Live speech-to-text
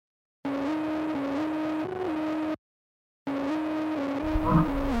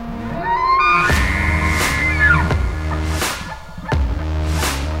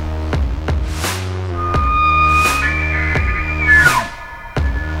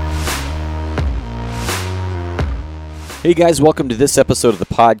Hey guys, welcome to this episode of the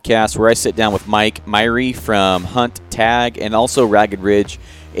podcast where I sit down with Mike Myrie from Hunt Tag and also Ragged Ridge.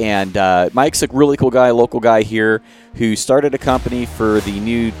 And Mike's a really cool guy, local guy here, who started a company for the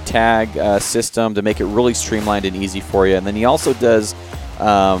new tag system to make it really streamlined and easy for you. And then he also does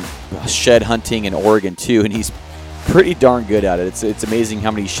shed hunting in Oregon too, and he's pretty darn good at it. It's amazing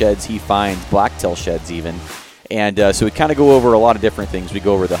how many sheds he finds, blacktail sheds even. And so we kind of go over a lot of different things. We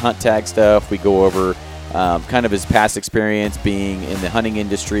go over the hunt tag stuff. We go over kind of his past experience being in the hunting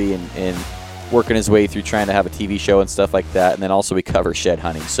industry and working his way through trying to have a TV show and stuff like that. And then also we cover shed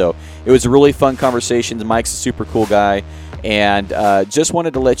hunting. So it was a really fun conversation. Mike's a super cool guy. And just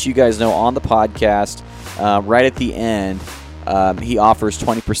wanted to let you guys know on the podcast, right at the end, he offers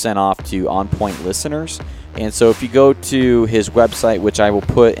 20% off to On Point listeners. And so if you go to his website, which I will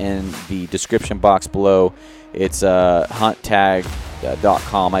put in the description box below, it's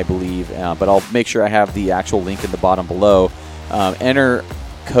hunttag.com, I believe, but I'll make sure I have the actual link in the bottom below. Enter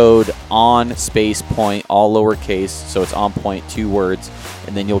code on space point, all lowercase, so it's on point, 2 words,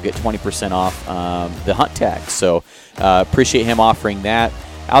 and then you'll get 20% off the hunt tag. So appreciate him offering that.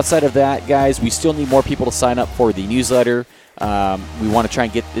 Outside of that, guys, we still need more people to sign up for the newsletter. We want to try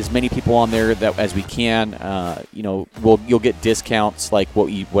and get as many people on there as we can. You'll get discounts like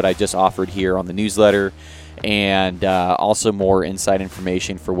what I just offered here on the newsletter. And also more inside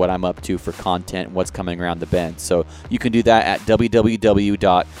information for what I'm up to for content and what's coming around the bend. So you can do that at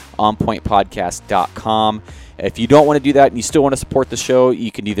www.onpointpodcast.com. If you don't want to do that and you still want to support the show,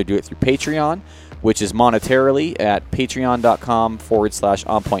 you can either do it through Patreon, which is monetarily at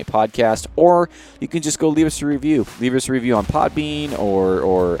patreon.com/onpointpodcast, or you can just go leave us a review. Leave us a review on Podbean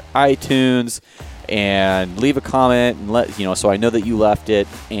or iTunes and leave a comment and so I know that you left it,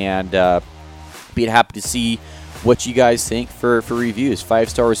 and be happy to see what you guys think for reviews. 5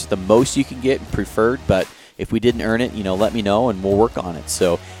 stars is the most you can get, preferred, but if we didn't earn it, let me know and we'll work on it.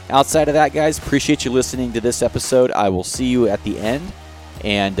 So outside of that, guys, appreciate you listening to this episode. I will see you at the end,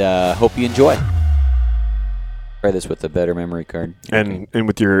 and hope you enjoy. Try this with a better memory card. And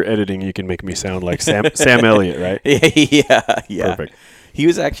with your editing, you can make me sound like Sam Elliott, right? Yeah. Perfect. He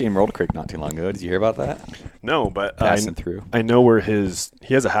was actually in World Creek not too long ago. Did you hear about that? No, but Passing through. I know where he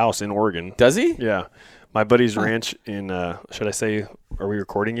has a house in Oregon. Does he? Yeah. My buddy's ranch in, should I say, are we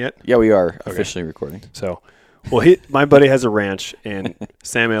recording yet? Yeah, we are officially recording. So, my buddy has a ranch, and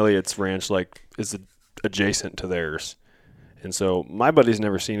Sam Elliott's ranch is adjacent to theirs. And so my buddy's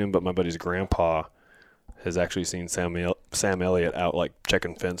never seen him, but my buddy's grandpa has actually seen Sam Elliott out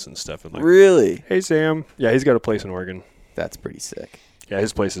checking fence and stuff. And really? Hey, Sam. Yeah, he's got a place in Oregon. That's pretty sick. Yeah,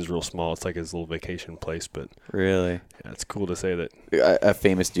 his place is real small. It's like his little vacation place, but really, yeah, it's cool to say that a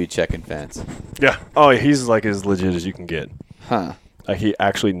famous dude checking fence. Yeah. Oh, he's as legit as you can get. Huh? He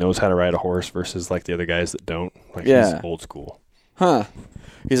actually knows how to ride a horse versus the other guys that don't. Yeah. He's old school. Huh?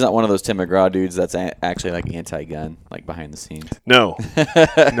 He's not one of those Tim McGraw dudes that's actually anti-gun, behind the scenes. No,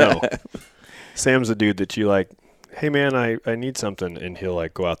 no. Sam's a dude that you hey man, I need something, and he'll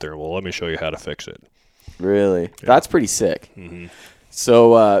go out there. Well, let me show you how to fix it. Really? Yeah. That's pretty sick. Mm-hmm.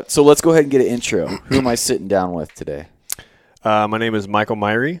 So let's go ahead and get an intro. Who am I sitting down with today? My name is Michael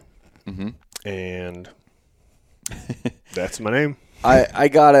Myrie, mm-hmm. and that's my name. I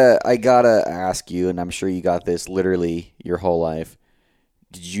gotta ask you, and I'm sure you got this literally your whole life.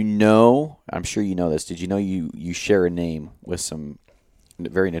 Did you know? I'm sure you know this. Did you know you share a name with some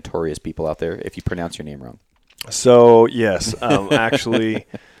very notorious people out there if you pronounce your name wrong? So yes, actually,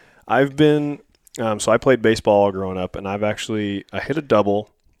 I've been. So I played baseball all growing up, and I hit a double.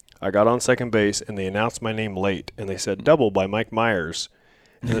 I got on second base, and they announced my name late, and they said double by Mike Myers.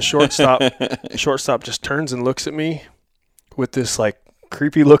 And the shortstop just turns and looks at me with this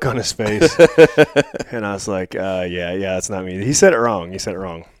creepy look on his face, and I was like, yeah, that's not me. He said it wrong.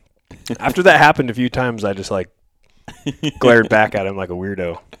 After that happened a few times, I just glared back at him like a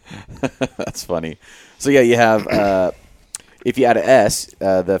weirdo. That's funny. So yeah, you have. If you add an S,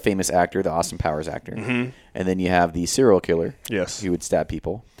 the famous actor, the Austin Powers actor, mm-hmm. and then you have the serial killer, yes, who would stab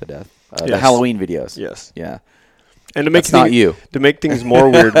people to death. Yes. The Halloween videos, yes, yeah. And to make That's not you. To make things more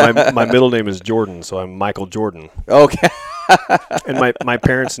weird, my middle name is Jordan, so I'm Michael Jordan. Okay. And my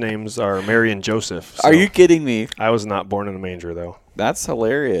parents' names are Mary and Joseph. So are you kidding me? I was not born in a manger, though. That's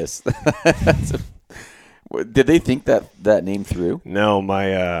hilarious. Did they think that name through? No,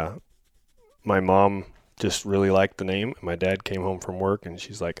 my mom just really liked the name. My dad came home from work, and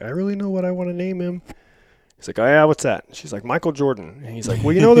she's like, I really know what I want to name him. He's like, oh, yeah, what's that? She's like, Michael Jordan. And he's like,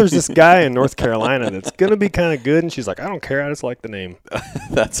 well, there's this guy in North Carolina that's going to be kind of good. And she's like, I don't care. I just like the name.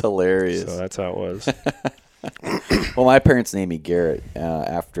 That's hilarious. So that's how it was. Well, my parents named me Garrett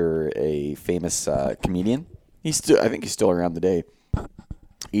after a famous comedian. I think he's still around today.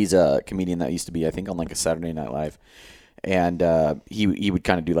 He's a comedian that used to be, I think, on like a Saturday Night Live, and he would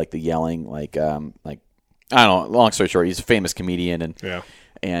kind of do like the yelling, like I don't know. Long story short, he's a famous comedian, and Yeah.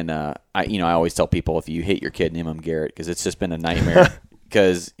 And I always tell people, if you hate your kid, name him Garrett, because it's just been a nightmare.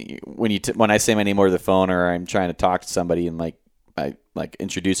 Because when I say my name over the phone, or I'm trying to talk to somebody and I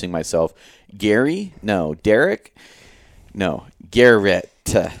introducing myself, Gary, no, Derek, no, Garrett.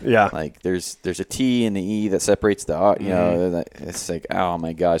 Yeah. Like there's a T and the E that separates the it's like, oh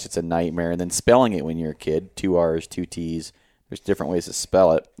my gosh, it's a nightmare. And then spelling it when you're a kid, 2 R's, 2 T's. There's different ways to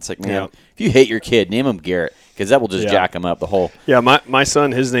spell it. It's like, man, if you hate your kid, name him Garrett, because that will just jack him up the whole. Yeah, my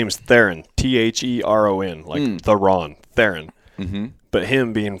son, his name's Theron, Theron, like the Ron, Theron. Mm-hmm. But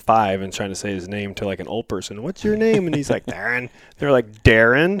him being 5 and trying to say his name to like an old person, what's your name? And he's like, Theron. They're like,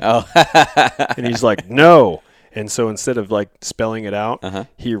 Darren. Oh. And he's like, no. And so instead of like spelling it out,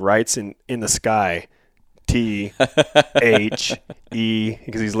 he writes in the sky, T-H-E,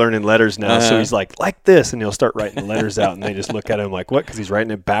 because he's learning letters now. So he's like this, and he'll start writing letters out, and they just look at him like, what? Because he's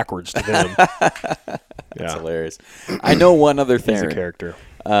writing it backwards to them. That's hilarious. I know one other thing. He's a character.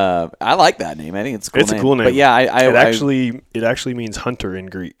 I like that name. I think it's a cool name. It's a cool name. But yeah, it actually means hunter in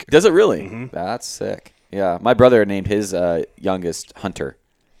Greek. Does it really? Mm-hmm. That's sick. Yeah, my brother named his youngest Hunter.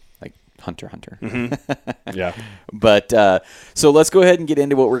 Hunter. Mm-hmm. Yeah. But so let's go ahead and get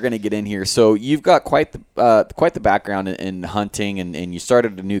into what we're going to get in here. So you've got quite the background in hunting, and you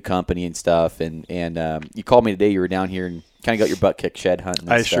started a new company and stuff. And you called me today. You were down here and kind of got your butt kicked shed hunting.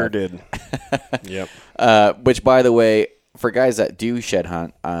 I sure did. Yep. Which, by the way, for guys that do shed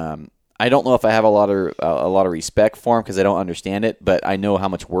hunt, I don't know if I have a lot of respect for them because I don't understand it, but I know how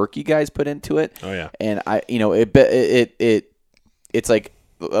much work you guys put into it. Oh yeah. And it's like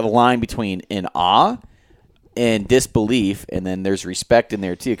a line between in awe and disbelief, and then there's respect in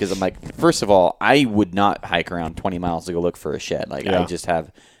there too, because I'm like, first of all, I would not hike around 20 miles to go look for a shed. I just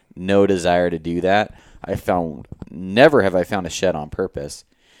have no desire to do that. Never have I found a shed on purpose.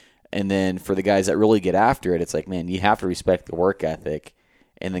 And then for the guys that really get after it, it's like, man, you have to respect the work ethic.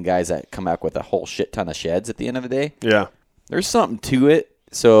 And the guys that come back with a whole shit ton of sheds at the end of the day, there's something to it.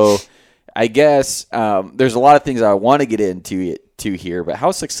 So I guess there's a lot of things I want to get into here, but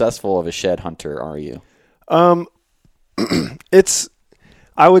how successful of a shed hunter are you? I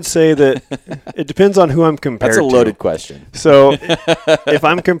would say that it depends on who I'm compared to. That's a loaded question. So if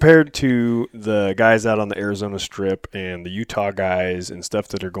I'm compared to the guys out on the Arizona Strip and the Utah guys and stuff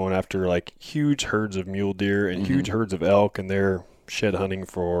that are going after like huge herds of mule deer and huge herds of elk, and they're shed hunting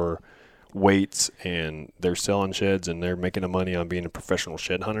for weights and they're selling sheds and they're making money on being a professional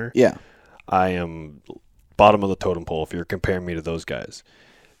shed hunter. Yeah. I am bottom of the totem pole if you're comparing me to those guys.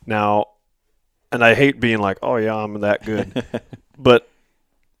 Now, and I hate being like, oh yeah, I'm that good. But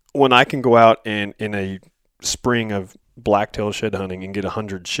when I can go out and in a spring of blacktail shed hunting and get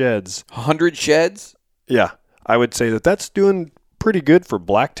 100 sheds. 100 sheds? Yeah. I would say that's doing pretty good for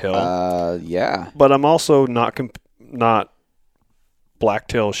blacktail. Yeah. But I'm also not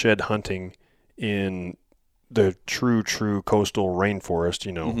blacktail shed hunting in the true coastal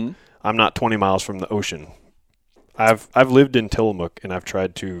rainforest, I'm not 20 miles from the ocean. I've lived in Tillamook and I've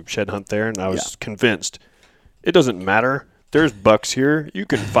tried to shed hunt there, and I was convinced it doesn't matter. There's bucks here. You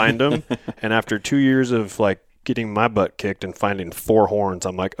can find them. And after 2 years of like getting my butt kicked and finding 4 horns,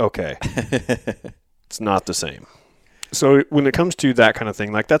 I'm like, okay, it's not the same. So when it comes to that kind of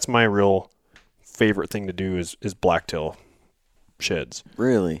thing, like that's my real favorite thing to do is blacktail sheds.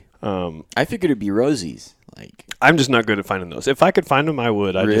 Really? I figured it'd be rosies. Like, I'm just not good at finding those. If I could find them, I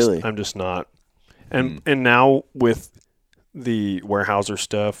would. I'm just not. And now with the Weyerhaeuser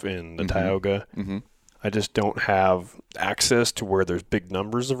stuff and the Tioga, I just don't have access to where there's big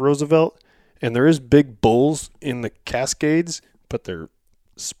numbers of Roosevelt. And there is big bulls in the Cascades, but they're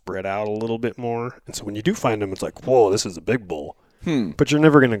spread out a little bit more. And so when you do find them, it's like, whoa, this is a big bull. But you're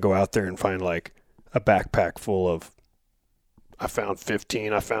never going to go out there and find like a backpack full of, I found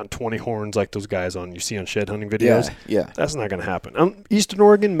 15, I found 20 horns like those guys you see on shed hunting videos. Yeah. That's not going to happen. Eastern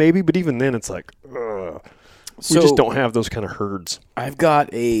Oregon, maybe, but even then it's like, we just don't have those kind of herds. I've got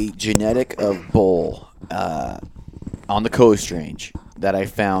a genetic of bull on the Coast Range that I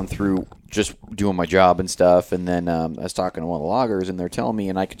found through just doing my job and stuff. And then I was talking to one of the loggers, and they're telling me,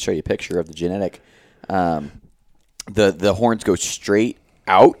 and I can show you a picture of the genetic. The horns go straight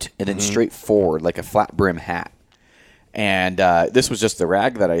out and then straight forward like a flat brim hat. And this was just the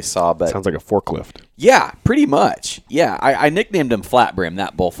rag that I saw. But sounds like a forklift. Yeah, pretty much. Yeah, I nicknamed him Flat Brim,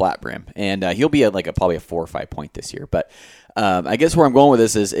 that bull Flat Brim. And he'll be at probably a 4 or 5 point this year. But I guess where I'm going with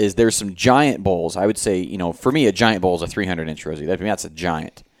this is there's some giant bulls. I would say, for me, a giant bull is a 300-inch Rosie. That's a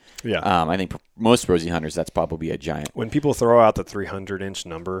giant. Yeah. I think most rosy hunters, that's probably a giant. When people throw out the 300-inch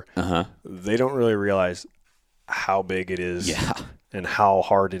number, they don't really realize how big it is and how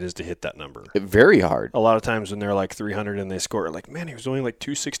hard it is to hit that number. Very hard. A lot of times when they're like 300 and they score, like, man, he was only like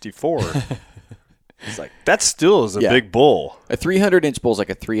 264. It's like, that still is a big bull. A 300-inch bull is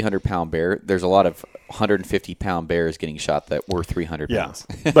like a 300-pound bear. There's a lot of 150-pound bears getting shot that were 300 pounds.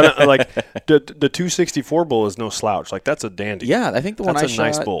 But like the 264 bull is no slouch. Like, that's a dandy. Yeah, I think the one I shot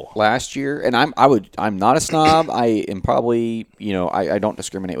nice bull. last year, and I'm not a snob. I am probably, I don't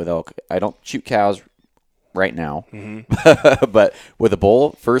discriminate with elk. I don't shoot cows right now. But with a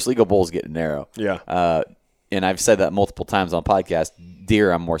bull, first legal bull is getting narrow. Yeah. And I've said that multiple times on podcasts.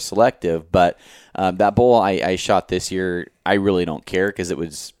 Deer, I'm more selective, but that bull I shot this year, I really don't care because it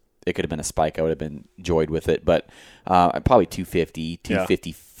could have been a spike. I would have been joyed with it, but probably 250,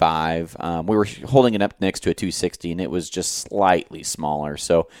 255. We were holding it up next to a 260, and it was just slightly smaller.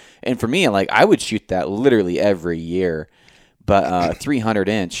 So, and for me, I would shoot that literally every year. But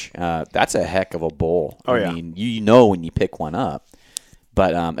 300-inch, that's a heck of a bull. I mean, when you pick one up.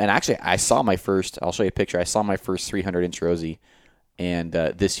 But and actually, I saw my first. I'll show you a picture. I saw my first 300-inch rosy, and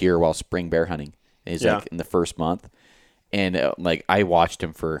this year while spring bear hunting, is like in the first month, and I watched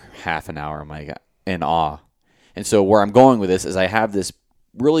him for half an hour. I'm like in awe. And so where I'm going with this is I have this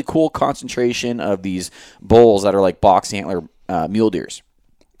really cool concentration of these bulls that are like box antler mule deers.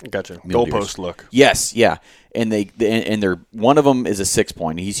 Gotcha. Goalpost look. Yes, yeah, and they're one of them is a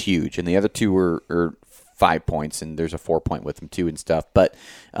 6-point. He's huge, and the other two are 5 points, and there's a 4-point with them too and stuff. But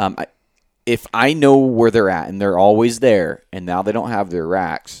if I know where they're at and they're always there, and now they don't have their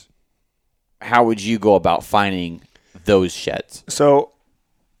racks, how would you go about finding those sheds? So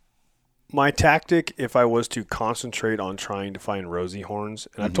my tactic, if I was to concentrate on trying to find rosy horns,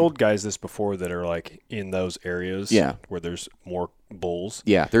 and I've told guys this before that are like in those areas where there's more bulls.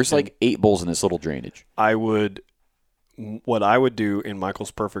 Yeah, there's like 8 bulls in this little drainage. What I would do in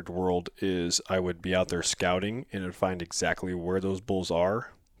Michael's perfect world is I would be out there scouting and I'd find exactly where those bulls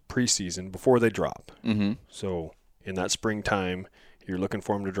are preseason before they drop. Mm-hmm. So in that springtime, you're looking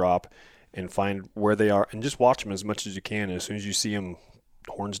for them to drop and find where they are and just watch them as much as you can. As soon as you see them,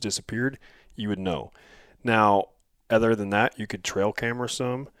 horns disappeared, you would know. Now, other than that, you could trail camera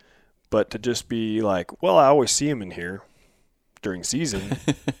some, but to just be like, well, I always see them in here during season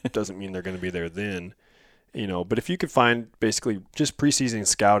doesn't mean they're going to be there then. But if you could find basically just preseason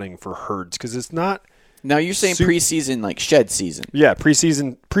scouting for herds, because it's not. Now you're saying preseason, like shed season. Yeah,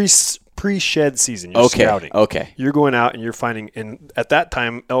 preseason, pre-shed season. You're scouting. Okay. You're going out and you're finding, and at that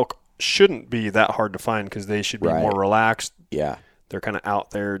time, elk shouldn't be that hard to find because they should be more relaxed. Yeah. They're kind of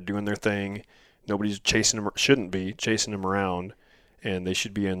out there doing their thing. Nobody's chasing them, shouldn't be chasing them around, and they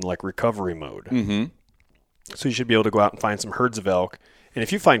should be in like recovery mode. Mm-hmm. So you should be able to go out and find some herds of elk. And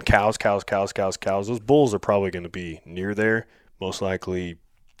if you find cows, those bulls are probably going to be near there, most likely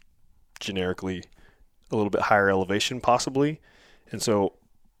generically a little bit higher elevation possibly. And so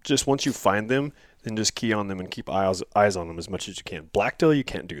just once you find them, then just key on them and keep eyes on them as much as you can. Blacktail, you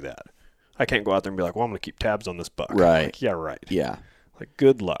can't do that. I can't go out there and be like, well, I'm going to keep tabs on this buck. Right. Like, yeah, right. Yeah. Like,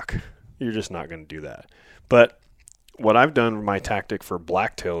 good luck. You're just not going to do that. But what I've done, my tactic for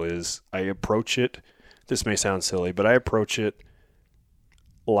blacktail is I approach it. This may sound silly, but I approach it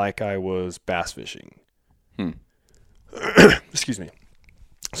like I was bass fishing. Excuse me.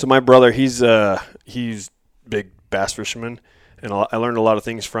 So my brother, he's big bass fisherman, and I learned a lot of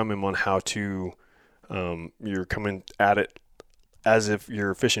things from him on how to you're coming at it as if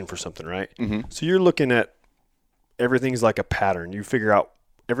you're fishing for something, right? Mm-hmm. So you're looking at everything's like a pattern. You figure out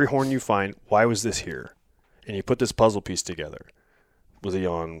every horn you find, why was this here? And you put this puzzle piece together. Was he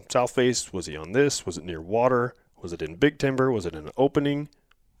on south face? Was he on this? Was it near water? Was it in big timber? Was it in an opening?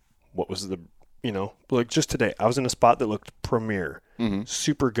 What was the, like just today, I was in a spot that looked premier,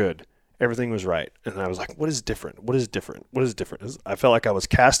 super good. Everything was right. And I was like, what is different? What is different? What is different? I felt like I was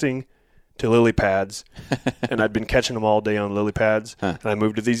casting to lily pads, and I'd been catching them all day on lily pads. And I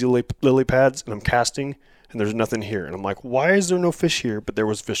moved to these lily pads, and I'm casting, and there's nothing here. And I'm like, why is there no fish here? But there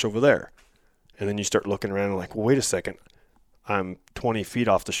was fish over there. And then you start looking around and like, well, wait a second. I'm 20 feet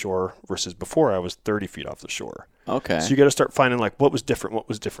off the shore versus before I was 30 feet off the shore. Okay. So you got to start finding like what was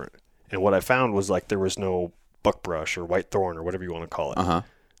different. And what I found was like there was no buckbrush or white thorn or whatever you want to call it. Uh-huh.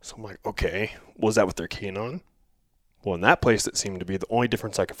 So I'm like, okay, was that what they're keying on? Well, in that place, that seemed to be the only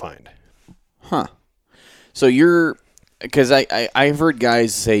difference I could find. Huh. So because I've heard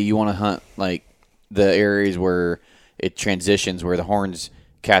guys say you want to hunt like the areas where it transitions, where the horns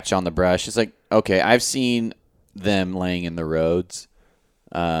catch on the brush. It's like, okay, I've seen them laying in the roads.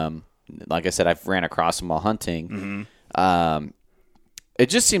 Like I said, I've ran across them while hunting. Mm-hmm. It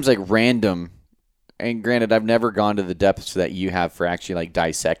just seems like random. And granted, I've never gone to the depths that you have for actually like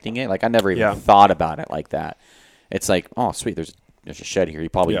dissecting it. Like I never even thought about it like that. It's like, oh, sweet, there's a shed here. He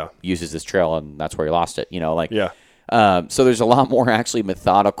probably uses this trail, and that's where he lost it. So there's a lot more actually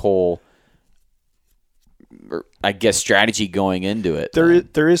methodical, I guess, strategy going into it.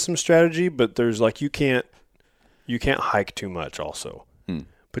 There is some strategy, but there's like you can't hike too much also.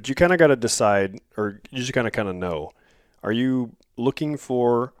 But you kind of got to decide, or you just kind of know, are you looking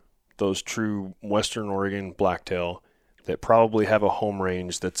for those true Western Oregon blacktail that probably have a home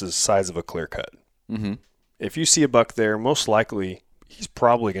range that's the size of a clear cut? Mm-hmm. If you see a buck there, most likely he's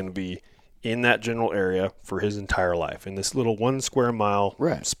probably going to be in that general area for his entire life, in this little 1 square mile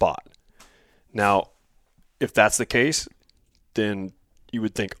spot. Now, if that's the case, then you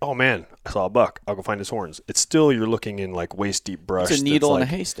would think, oh man, I saw a buck. I'll go find his horns. It's still, you're looking in like waist deep brush. It's a needle in a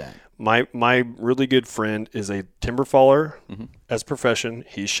haystack. My really good friend is a timber faller as a profession.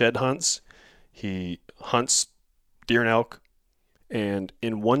 He shed hunts. He hunts deer and elk. And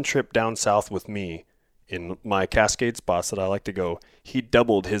in one trip down south with me, in my Cascade spots that I like to go, he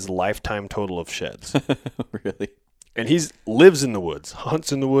doubled his lifetime total of sheds. Really? And he lives in the woods,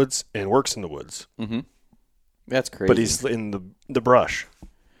 hunts in the woods, and works in the woods. Mm-hmm. That's crazy. But he's in the brush.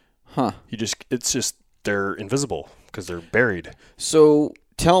 Huh. It's just they're invisible because they're buried. So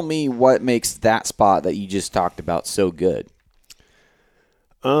tell me what makes that spot that you just talked about so good.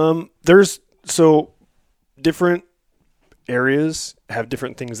 There's different areas have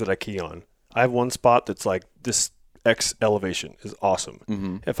different things that I key on. I have one spot that's like this X elevation is awesome.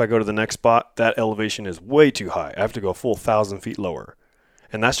 Mm-hmm. If I go to the next spot, that elevation is way too high. I have to go a full 1,000 feet lower.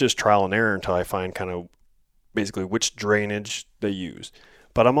 And that's just trial and error until I find kind of basically which drainage they use.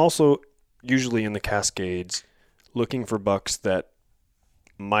 But I'm also usually in the Cascades looking for bucks that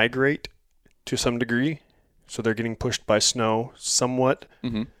migrate to some degree. So they're getting pushed by snow somewhat.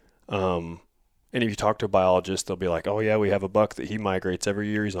 Mm-hmm. And if you talk to a biologist, they'll be like, oh, yeah, we have a buck that he migrates every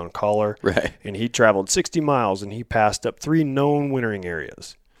year. He's on collar. Right. And he traveled 60 miles and he passed up 3 known wintering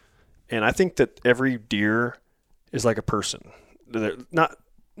areas. And I think that every deer is like a person. They're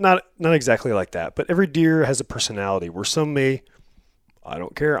not exactly like that, but every deer has a personality where some may, I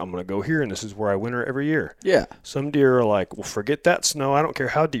don't care, I'm going to go here and this is where I winter every year. Yeah. Some deer are like, well, forget that snow. I don't care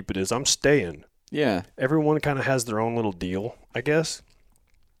how deep it is. I'm staying. Yeah. Everyone kind of has their own little deal, I guess.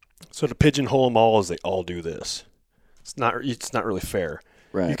 So to pigeonhole them all as they all do this, it's not really fair.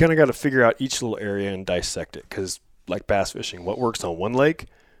 Right. You kind of got to figure out each little area and dissect it because, like bass fishing, what works on one lake,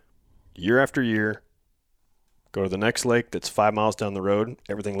 year after year, go to the next lake that's 5 miles down the road,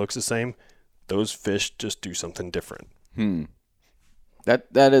 everything looks the same. Those fish just do something different. That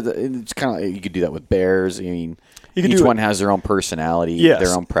is, it's kind of like you could do that with bears. I mean, each one has their own personality,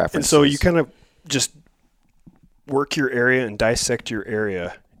 their own preferences. And so you kind of just work your area and dissect your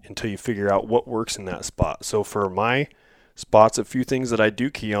area until you figure out what works in that spot. So for my spots, a few things that I do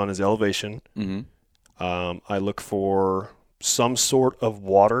key on is elevation. Mm-hmm. I look for some sort of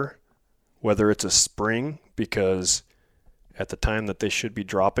water, whether it's a spring, because at the time that they should be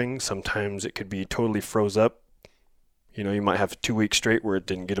dropping, sometimes it could be totally froze up. You know, you might have 2 weeks straight where it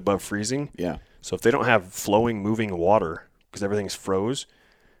didn't get above freezing. Yeah. So if they don't have flowing, moving water because everything's froze,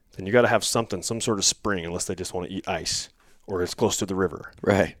 then you got to have some sort of spring, unless they just want to eat ice or it's close to the river.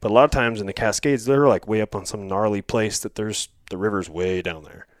 Right. But a lot of times in the Cascades, they're like way up on some gnarly place that the river's way down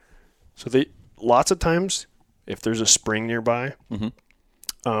there. So lots of times, if there's a spring nearby,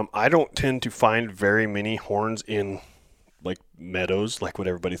 I don't tend to find very many horns in like meadows, like what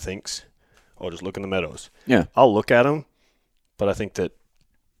everybody thinks. Oh, just look in the meadows. Yeah. I'll look at them, but I think that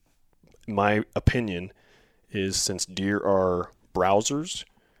my opinion is since deer are browsers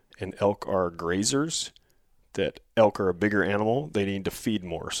and elk are grazers, that elk are a bigger animal, they need to feed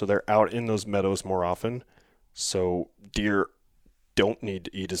more. So they're out in those meadows more often. So deer don't need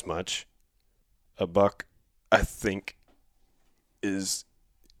to eat as much. A buck, I think, is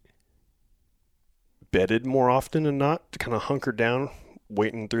bedded more often than not to kind of hunker down,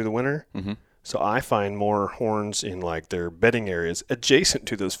 waiting through the winter. Mm-hmm. So I find more horns in like their bedding areas adjacent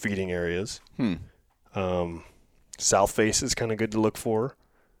to those feeding areas. South face is kind of good to look for.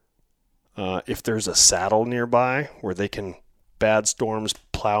 If there's a saddle nearby where they can, bad storms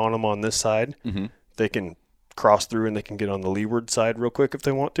plow on them on this side, they can cross through and they can get on the leeward side real quick if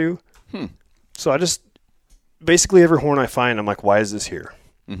they want to. So I just, basically every horn I find, I'm like, why is this here?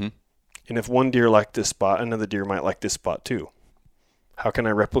 And if one deer liked this spot, another deer might like this spot too. How can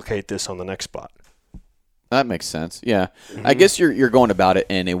I replicate this on the next spot? That makes sense. Yeah. I guess you're going about it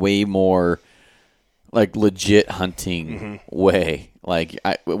in a way more like legit hunting way. Like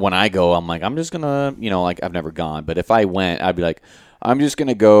when I go, I'm like, I'm just going to, like I've never gone, but if I went, I'd be like, I'm just going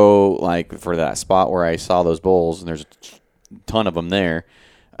to go like for that spot where I saw those bulls, and there's a ton of them there.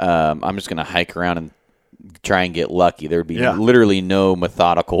 I'm just going to hike around and try and get lucky. There'd be literally no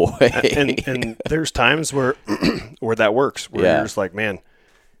methodical way. And there's times where where that works, where you're just like, man,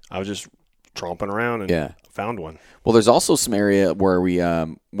 I was just tromping around and found one. Well, there's also some area where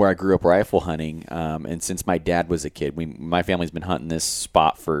where I grew up rifle hunting, and since my dad was a kid, my family's been hunting this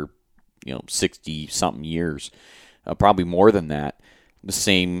spot for 60 something years, probably more than that. The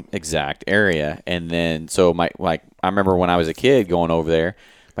same exact area, and then so I remember when I was a kid going over there.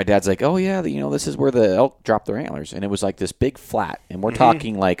 My dad's like, oh, yeah, this is where the elk drop their antlers. And it was like this big flat. And we're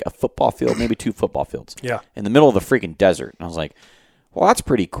talking like a football field, maybe 2 football fields. Yeah. In the middle of the freaking desert. And I was like, well, that's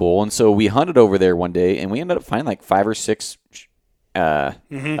pretty cool. And so we hunted over there one day, and we ended up finding like 5 or 6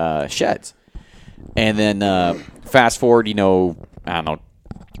 sheds. And then fast forward, I don't know,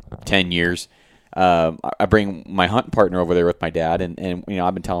 10 years. I bring my hunting partner over there with my dad, and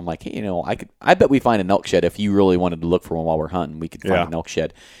I've been telling him like, hey, I bet we find an elk shed if you really wanted to look for one while we're hunting. We could find an elk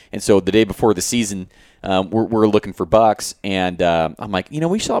shed. And so the day before the season, we're looking for bucks, and I'm like,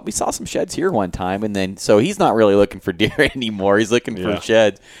 we saw some sheds here one time, and then so he's not really looking for deer anymore. He's looking for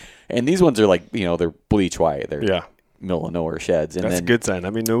sheds, and these ones are like they're bleach white. They're middle of nowhere sheds. And that's a good sign. I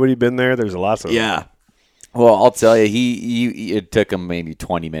mean, nobody been there. There's lots of them. Well, I'll tell you, it took him maybe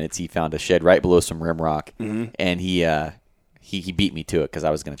 20 minutes. He found a shed right below some rim rock, and he beat me to it because I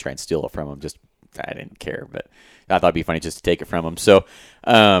was going to try and steal it from him. I didn't care, but I thought it'd be funny just to take it from him. So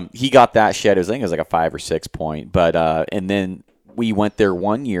he got that shed. I think it was like a 5 or 6 point. But and then we went there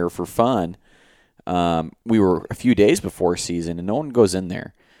one year for fun. We were a few days before season, and no one goes in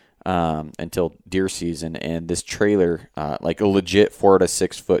there until deer season. And this trailer, like a legit 4 to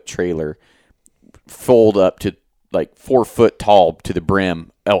 6 foot trailer, fold up to like 4 foot tall to the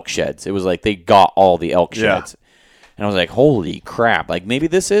brim elk sheds. It was like they got all the elk sheds. And I was like, holy crap, like maybe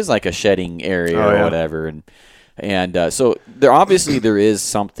this is like a shedding area or whatever. And so there is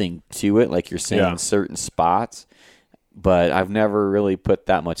something to it, like you're saying, certain spots, but I've never really put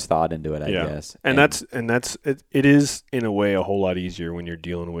that much thought into it, I guess. And it is in a way a whole lot easier when you're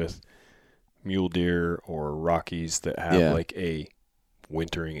dealing with mule deer or Rockies that have like a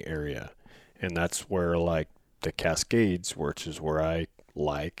wintering area. And that's where, like, the Cascades, which is where I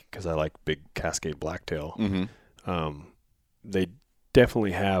like, because I like big Cascade blacktail, they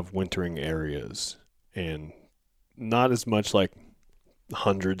definitely have wintering areas. And not as much like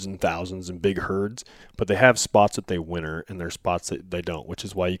hundreds and thousands and big herds, but they have spots that they winter, and there's spots that they don't, which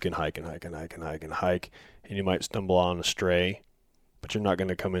is why you can hike and hike and hike and hike and hike, and you might stumble on a stray, but you're not going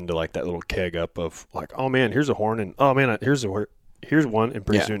to come into, like, that little keg up of, like, oh, man, here's a horn, and, oh, man, here's one, and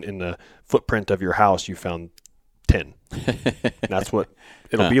pretty soon in the footprint of your house you found 10. And that's what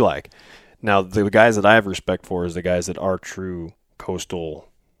it'll be like. Now, the guys that I have respect for is the guys that are true coastal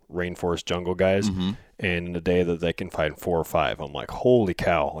rainforest jungle guys, and in a day that they can find 4 or 5, I'm like, holy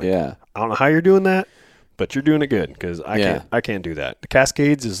cow. Like, I don't know how you're doing that, but you're doing it good, because I can't do that. The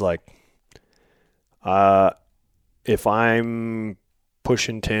Cascades is like, if I'm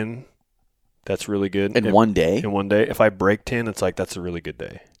pushing 10, that's really good. In one day? In one day. If I break 10, it's like, that's a really good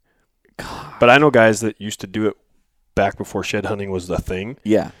day. God. But I know guys that used to do it back before shed hunting was the thing.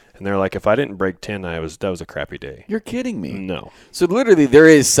 Yeah. And they're like, if I didn't break 10, that was a crappy day. You're kidding me. No. So literally there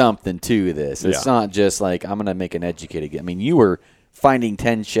is something to this. It's not just like, I'm going to make an educated guess. I mean, you were finding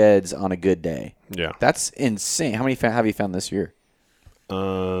 10 sheds on a good day. Yeah. That's insane. How many have you found this year?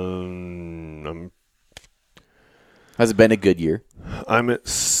 Has it been a good year? I'm at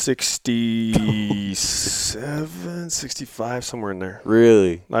 67, 65, somewhere in there.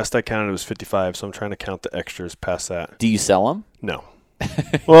 Really? Last I counted, it was 55, so I'm trying to count the extras past that. Do you sell them? No.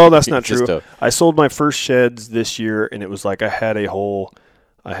 Well, that's not true. I sold my first sheds this year, and it was like I had a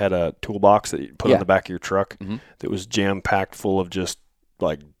toolbox that you put on the back of your truck that was jam-packed full of just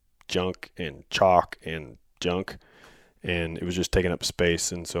like junk and chalk and junk, and it was just taking up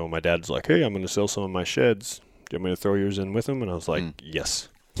space. And so my dad's like, hey, I'm going to sell some of my sheds. Do you want me to throw yours in with them? And I was like, yes.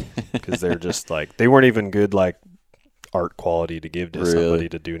 Because they're just like, they weren't even good, like, art quality to give to somebody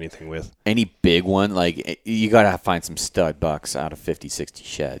to do anything with. Any big one? Like, you got to find some stud bucks out of 50, 60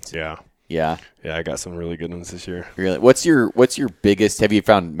 sheds. Yeah. Yeah? Yeah, I got some really good ones this year. Really? What's your biggest, have you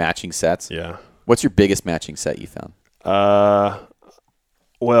found matching sets? Yeah. What's your biggest matching set you found?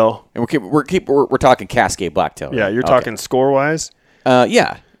 Well. And we're talking Cascade blacktail. Right? Yeah, you're talking score-wise?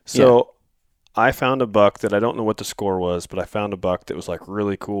 Yeah. So I found a buck that I don't know what the score was, but I found a buck that was like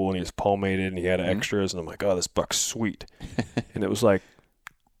really cool, and he was palmated and he had extras, and I'm like, oh, this buck's sweet. And it was like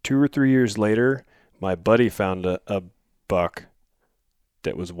 2 or 3 years later, my buddy found a buck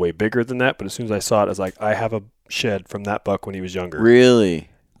that was way bigger than that. But as soon as I saw it, I was like, I have a shed from that buck when he was younger. Really?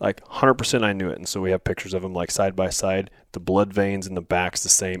 Like 100% I knew it. And so we have pictures of him like side by side. The blood veins in the back's the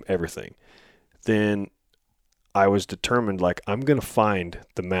same, everything. Then I was determined, like, I'm going to find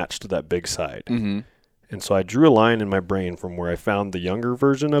the match to that big side. Mm-hmm. And so I drew a line in my brain from where I found the younger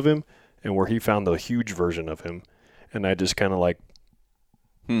version of him and where he found the huge version of him. And I just kind of like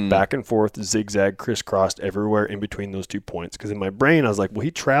back and forth, zigzag, crisscrossed everywhere in between those 2 points. Because in my brain, I was like, well,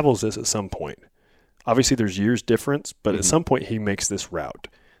 he travels this at some point. Obviously, there's years difference, but at some point he makes this route.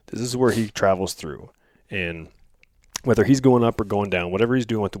 This is where he travels through. And whether he's going up or going down, whatever he's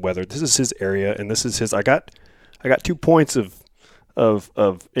doing with the weather, this is his area, and this is his. I got 2 points of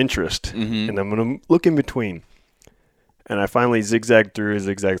interest, and I'm going to look in between. And I finally zigzagged through,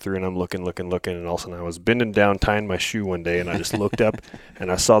 and I'm looking, and all of a sudden I was bending down, tying my shoe one day, and I just looked up,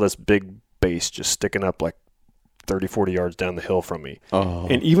 and I saw this big base just sticking up like 30, 40 yards down the hill from me. Oh.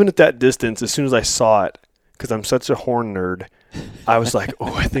 And even at that distance, as soon as I saw it, because I'm such a horn nerd, I was like,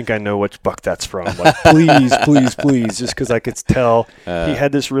 oh, I think I know which buck that's from. Like, please, just because I could tell he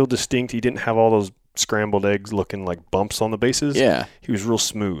had this real distinct, he didn't have all those scrambled eggs looking like bumps on the bases. Yeah. He was real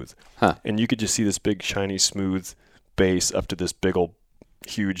smooth. Huh. And you could just see this big, shiny, smooth base up to this big old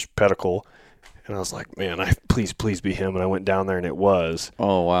huge pedicle. And I was like, man, please be him. And I went down there and it was.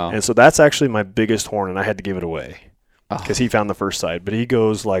 Oh, wow. And so that's actually my biggest horn, and I had to give it away because he found the first side. But he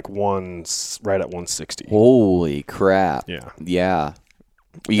goes like right at 160. Holy crap. Yeah.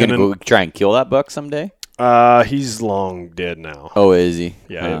 Are you going to go try and kill that buck someday? He's long dead now. Oh, is he?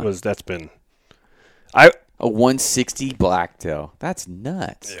 Yeah, that's been. A 160 blacktail. That's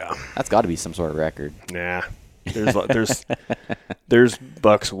nuts. Yeah. That's got to be some sort of record. Nah. There's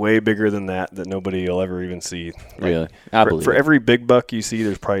bucks way bigger than that nobody will ever even see. Like, really? I believe for it. every big buck you see,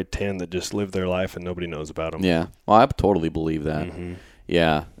 there's probably 10 that just live their life and nobody knows about them. Yeah. Well, I totally believe that. Mm-hmm.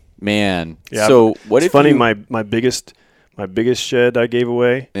 Yeah. Man. Yeah. So what it's if funny, you... my biggest shed I gave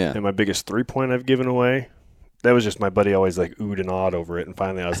away Yeah. and my biggest 3-point I've given away, that was just my buddy always like oohed and awed over it. And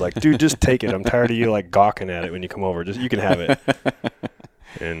finally I was like, dude, just take it. I'm tired of you like gawking at it when you come over. Just you can have it.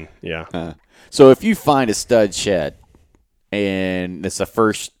 And yeah. So if you find a stud shed and it's the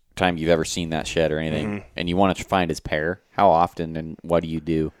first time you've ever seen that shed or anything, and you want to find his pair, how often and what do you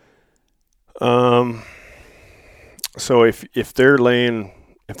do? So if they're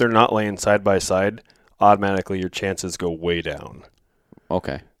not laying side by side, automatically your chances go way down.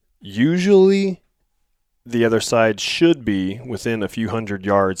 Okay. Usually the other side should be within a few hundred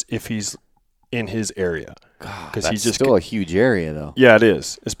yards if he's in his area. Because he's just still a huge area, though. Yeah, it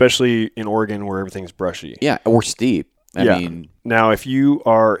is, especially in Oregon where everything's brushy. Yeah, or steep. I mean, now if you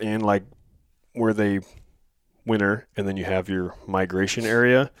are in like where they winter and then you have your migration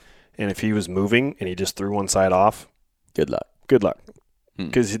area, and if he was moving and he just threw one side off, good luck.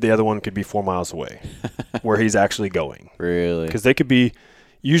 Because the other one could be 4 miles away where he's actually going. Really? Because they could be,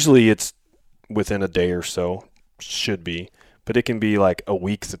 usually it's within a day or so, should be, but it can be like a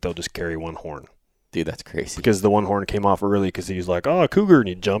week that they'll just carry one horn. Dude, that's crazy. Because the one horn came off early because he was like, oh, a cougar, and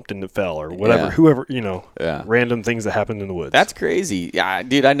he jumped and it fell, or whatever. Yeah. Whoever, random things that happened in the woods. That's crazy. Yeah,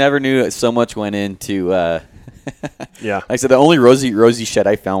 dude, I never knew so much went into yeah. Like I said, the only rosy shed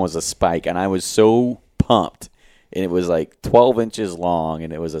I found was a spike, and I was so pumped. And it was like 12 inches long,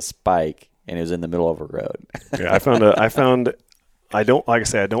 and it was a spike, and it was in the middle of a road. Yeah, I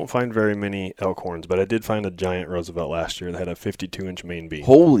don't find very many elk horns, but I did find a giant Roosevelt last year that had a 52-inch main beam.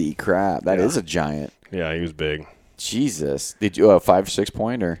 Holy crap, that is a giant. Yeah, he was big. Jesus. Did you 5 or 6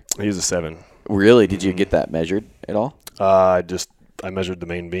 point or? He was a 7. Really? Did you get that measured at all? I measured the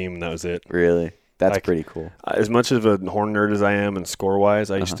main beam, and that was it. Really? That's pretty cool. As much of a horn nerd as I am and score-wise,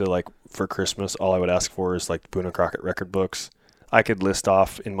 I used to, like, for Christmas, all I would ask for is, like, Boone and Crockett record books. I could list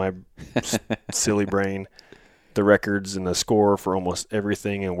off in my silly brain the records and the score for almost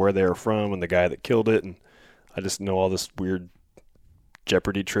everything and where they were from and the guy that killed it. And I just know all this weird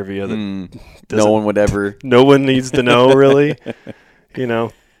Jeopardy trivia that no one would ever. No one needs to know, really,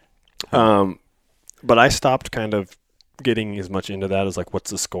 But I stopped kind of getting as much into that as, like,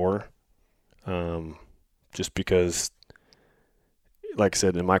 what's the score? Just because, like I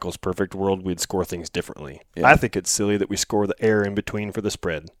said, in Michael's perfect world, we'd score things differently. Yeah. I think it's silly that we score the air in between for the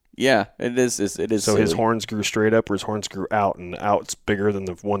spread. Yeah, it is. It is. So silly. His horns grew straight up, or his horns grew out, and the out's bigger than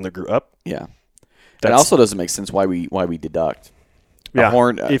the one that grew up. Yeah, that also doesn't make sense. Why we deduct? Yeah,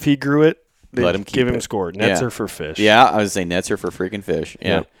 horn. If he grew it, let him give him score. Nets are for fish. Yeah, I was saying nets are for freaking fish.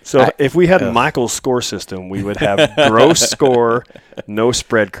 Yeah. So if we had Michael's score system, we would have gross score, no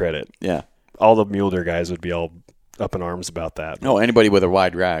spread credit. Yeah. All the mule deer guys would be all up in arms about that. No, anybody with a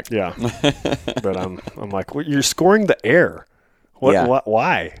wide rack. Yeah. But I'm like, well, you're scoring the air. What? Yeah.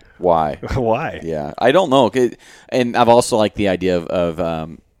 Why? Why? Why? Yeah, I don't know. And I've also liked the idea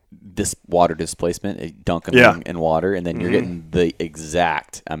of this water displacement, dunk them in water, and then you're getting the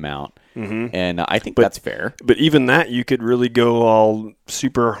exact amount. And I think that's fair. But even that, you could really go all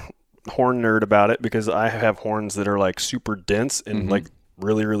super horn nerd about it, because I have horns that are like super dense and like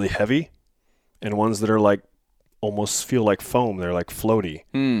really, really heavy, and ones that are like almost feel like foam. They're like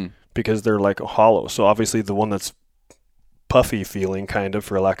floaty because they're like hollow. So obviously the one that's puffy feeling, kind of,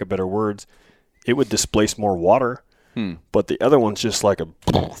 for lack of better words, it would displace more water. But the other one's just like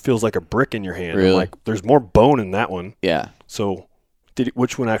feels like a brick in your hand. Really? Like there's more bone in that one. Yeah. So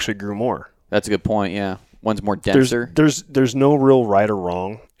which one actually grew more? That's a good point. Yeah. One's more denser. There's no real right or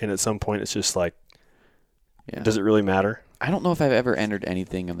wrong, and at some point it's just like, does it really matter? I don't know if I've ever entered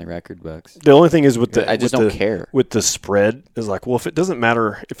anything on the record books. The only thing is I just don't care. With the spread is like, well, if it doesn't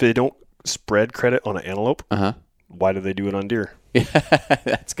matter, if they don't spread credit on an antelope, why do they do it on deer? Yeah,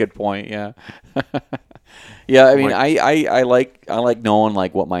 that's a good point. Yeah. Yeah, I mean, I like knowing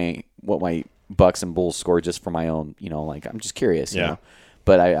like what my bucks and bulls score just for my own, like I'm just curious, you know.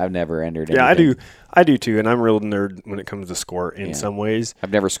 But I've never entered anything. Yeah, I do too, and I'm a real nerd when it comes to score in some ways.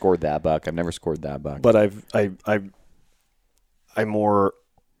 I've never scored that buck. I've never scored that buck. But I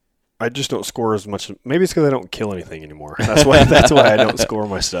just don't score as much. Maybe it's because I don't kill anything anymore. That's why I don't score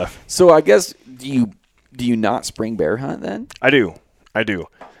my stuff. So I guess do you not spring bear hunt then? I do.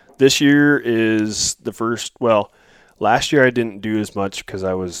 This year is the first. Well, last year I didn't do as much because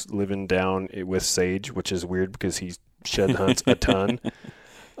I was living down with Sage, which is weird because he shed hunts a ton.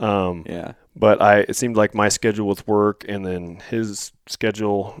 Yeah. But it seemed like my schedule with work and then his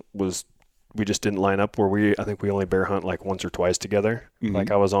schedule was, we just didn't line up where I think we only bear hunt like once or twice together.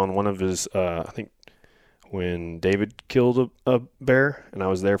 Like I was on one of his, I think when David killed a bear, and I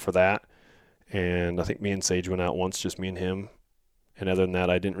was there for that. And I think me and Sage went out once, just me and him. And other than that,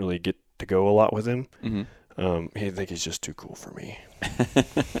 I didn't really get to go a lot with him. I think he's just too cool for me.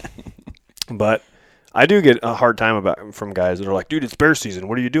 But I do get a hard time from guys that are like, dude, it's bear season.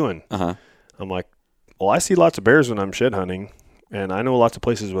 What are you doing? I'm like, well, I see lots of bears when I'm shed hunting, and I know lots of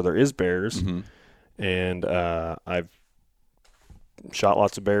places where there is bears, and I've shot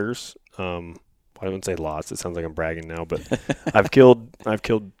lots of bears. I wouldn't say lots. It sounds like I'm bragging now, but I've killed, I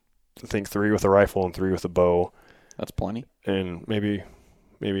think 3 with a rifle and 3 with a bow. That's plenty. And maybe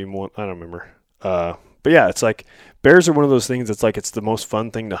one. I don't remember. But yeah, it's like bears are one of those things that's like it's the most fun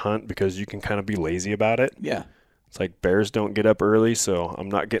thing to hunt because you can kind of be lazy about it. Yeah. It's like bears don't get up early, so I'm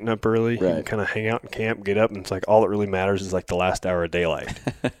not getting up early. Right. You can kind of hang out and camp, get up, and it's like all that really matters is like the last hour of daylight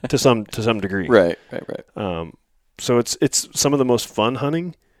to some degree. Right. So it's some of the most fun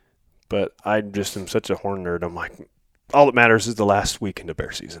hunting, but I just am such a horn nerd. I'm like, all that matters is the last weekend of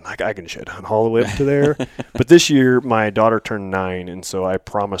bear season. Like I can shed hunt all the way up to there. But this year, my daughter turned 9, and so I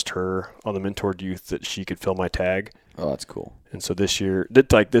promised her on the Mentored Youth that she could fill my tag. Oh, that's cool. And so this year,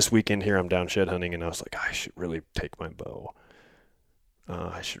 like this weekend here, I'm down shed hunting, and I was like, I should really take my bow.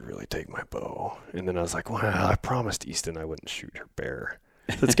 And then I was like, well, I promised Easton I wouldn't shoot her bear.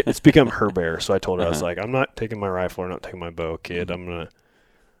 So it's become her bear. So I told her, I was like, I'm not taking my rifle or not taking my bow, kid.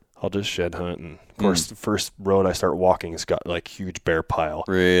 I'll just shed hunt. And of course, the first road I start walking has got like huge bear pile.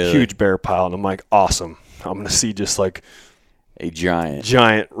 Really? Huge bear pile. And I'm like, awesome. I'm going to see just like a giant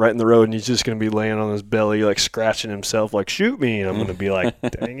right in the road. And he's just going to be laying on his belly, like scratching himself, like, shoot me. And I'm going to be like,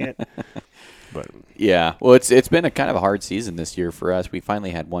 dang it. But yeah, well, it's been a kind of a hard season this year for us. We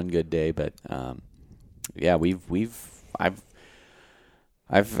finally had one good day, but yeah,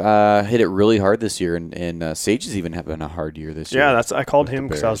 I've hit it really hard this year, and Sage is even having a hard year this year. Yeah, I called him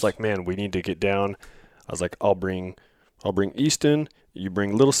because I was like, man, we need to get down. I was like, I'll bring Easton, you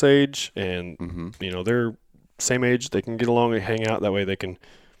bring Little Sage, and they're same age. They can get along and hang out. That way they can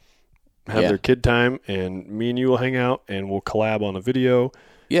have their kid time, and me and you will hang out, and we'll collab on a video.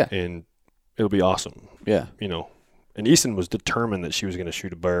 Yeah, and it'll be awesome. Yeah, and Easton was determined that she was going to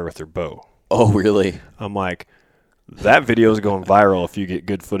shoot a bear with her bow. Oh, really? I'm like, that video is going viral if you get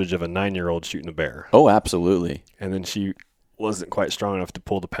good footage of a 9-year-old shooting a bear. Oh, absolutely. And then she wasn't quite strong enough to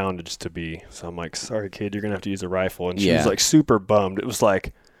pull the poundage to be. So I'm like, sorry, kid, you're going to have to use a rifle. And she was like super bummed. It was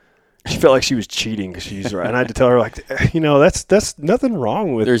like, she felt like she was cheating because she used her. And I had to tell her, like, that's nothing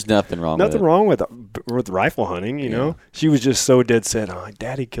wrong with. There's nothing wrong with rifle hunting, you know? She was just so dead set. Oh,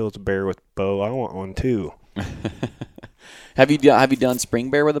 Daddy kills a bear with a bow. I want one too. Have you done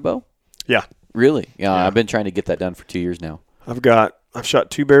spring bear with a bow? Yeah. Really? Yeah, I've been trying to get that done for 2 years now. I've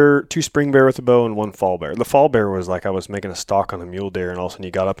shot two spring bear with a bow and 1 fall bear. The fall bear was like I was making a stalk on a mule deer, and all of a sudden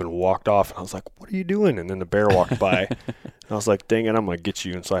he got up and walked off, and I was like, "What are you doing?" And then the bear walked by. I was like, dang it, I'm going to get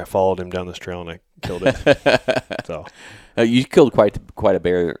you. And so I followed him down this trail and I killed it. So you killed quite a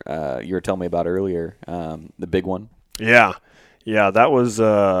bear. You were telling me about earlier, the big one. Yeah, that was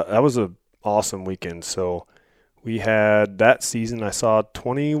a awesome weekend. So we had that season. I saw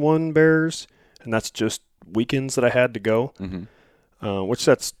 21 bears, and that's just weekends that I had to go, which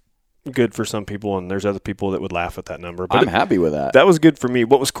that's good for some people, and there's other people that would laugh at that number. But I'm happy with that. That was good for me.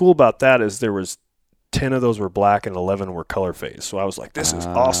 What was cool about that is there was 10 of those were black and 11 were color phase. So I was like, this is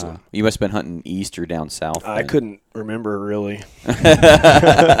awesome. You must have been hunting east or down south. I couldn't remember really.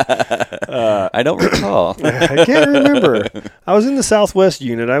 I don't recall. I can't remember. I was in the Southwest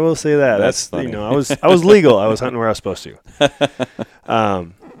unit. I will say that. That's funny. I was legal. I was hunting where I was supposed to.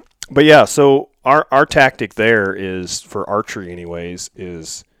 But yeah, so our tactic there is for archery anyways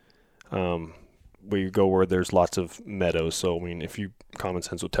is we go where there's lots of meadows. So I mean, if you common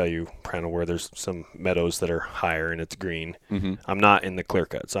sense will tell you kind of where there's some meadows that are higher and it's green. I'm not in the clear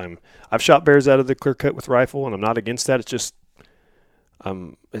cuts. I've shot bears out of the clear cut with rifle, and I'm not against that. It's just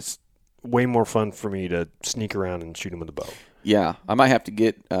it's way more fun for me to sneak around and shoot them with a bow. Yeah, I might have to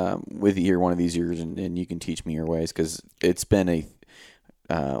get with you here one of these years, and you can teach me your ways, because it's been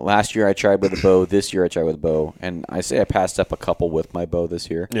last year I tried with a bow. This year I tried with a bow, and I say I passed up a couple with my bow this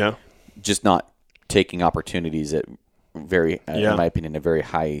year. Yeah, just not taking opportunities at in my opinion, a very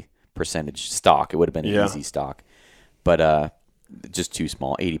high percentage stock. It would have been an easy stock, but just too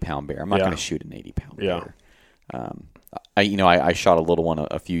small. 80-pound bear. I'm not going to shoot an 80-pound bear. I shot a little one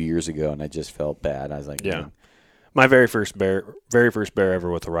a few years ago, and I just felt bad. I was like, man. My very first bear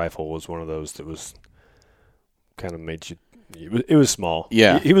ever with a rifle was one of those that was kind of made you. It was small.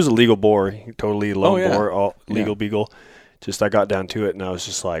 Yeah, he was a legal boar, totally lone boar, all legal beagle. Just I got down to it, and I was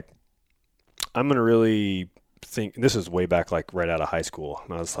just like, I'm gonna really think. This is way back, like right out of high school,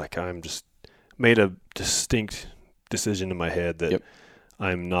 and I was like, I'm just made a distinct decision in my head that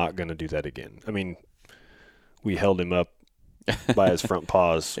I'm not gonna do that again. I mean, we held him up by his front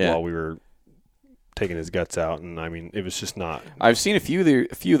paws while we were taking his guts out, and I mean, it was just not. I've seen a few of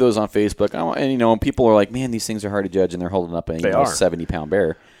those on Facebook, and people are like, "Man, these things are hard to judge," and they're holding up a 70-pound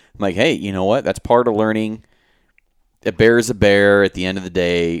bear. I'm like, "Hey, you know what? That's part of learning. A bear is a bear. At the end of the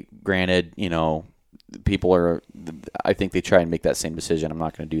day, granted, people are. I think they try and make that same decision. I'm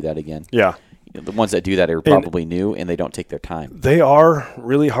not going to do that again. Yeah, the ones that do that are probably new, and they don't take their time. They are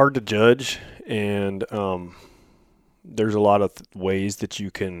really hard to judge, and there's a lot of ways that you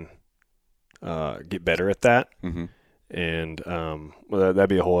can get better at that. And that'd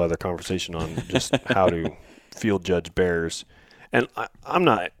be a whole other conversation on just how to field judge bears. And I'm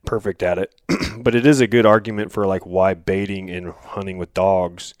not perfect at it, but it is a good argument for like why baiting and hunting with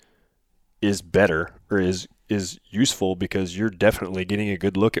dogs is better or is useful, because you're definitely getting a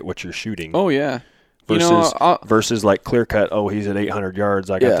good look at what you're shooting. Oh yeah. Versus like clear cut. Oh, he's at 800 yards.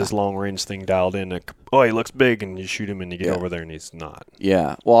 I got this long range thing dialed in. He looks big, and you shoot him, and you get over there, and he's not.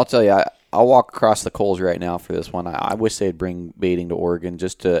 Yeah. Well, I'll tell you, I'll walk across the coals right now for this one. I wish they'd bring baiting to Oregon,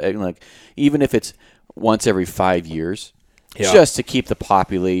 just to even if it's once every 5 years, just to keep the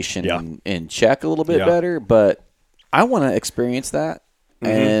population in check a little bit better. But I want to experience that,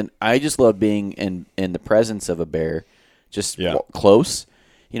 and I just love being in the presence of a bear, just close.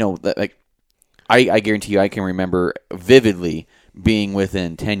 I guarantee you I can remember vividly being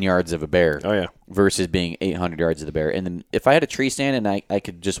within 10 yards of a bear versus being 800 yards of the bear. And then if I had a tree stand and I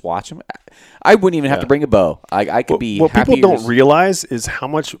could just watch them, I wouldn't even have to bring a bow. I could be What people don't realize is how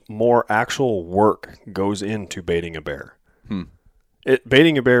much more actual work goes into baiting a bear.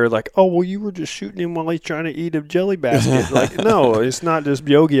 Baiting a bear, like, you were just shooting him while he's trying to eat a jelly basket. Like, no, it's not just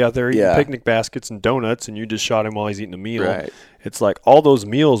Yogi out there eating picnic baskets and donuts, and you just shot him while he's eating a meal. Right. It's like all those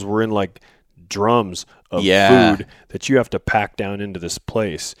meals were in like drums of food that you have to pack down into this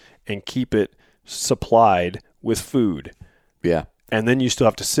place and keep it supplied with food. Yeah. And then you still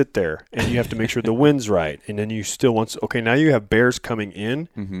have to sit there, and you have to make sure the wind's right. And then you still now you have bears coming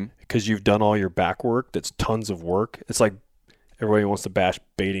in because you've done all your back work. That's tons of work. It's like everybody wants to bash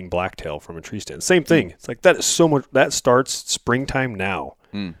baiting blacktail from a tree stand. Same thing. It's like that is so much. That starts springtime now,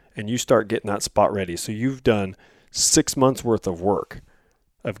 and you start getting that spot ready. So you've done 6 months worth of work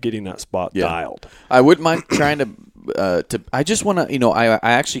of getting that spot dialed. I wouldn't mind trying to. I just want to. I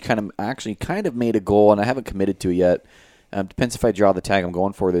actually kind of made a goal, and I haven't committed to it yet. Depends if I draw the tag I'm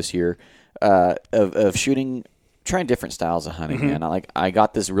going for this year. Of shooting, trying different styles of hunting. Man, I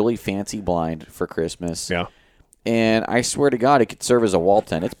got this really fancy blind for Christmas. Yeah. And I swear to God, it could serve as a wall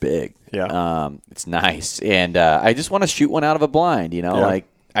tent. It's big. Yeah. It's nice, and I just want to shoot one out of a blind.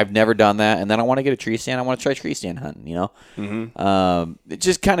 I've never done that, and then I want to get a tree stand. I want to try tree stand hunting,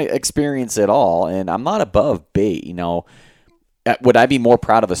 Just kind of experience it all, and I'm not above bait, Would I be more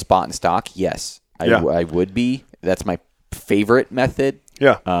proud of a spot and stock? Yes, Yeah. I would be. That's my favorite method.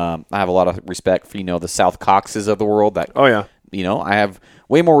 Yeah. I have a lot of respect for, the South Coxes of the world. That Oh, yeah. I have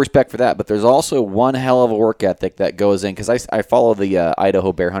way more respect for that. But there's also one hell of a work ethic that goes in, because I follow the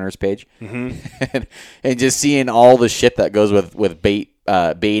Idaho Bear Hunters page, and just seeing all the shit that goes with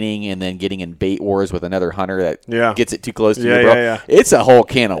baiting, and then getting in bait wars with another hunter that gets it too close to you, bro. Yeah. It's a whole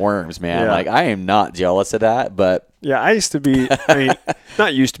can of worms, man. Yeah. Like, I am not jealous of that, but Yeah, I used to be,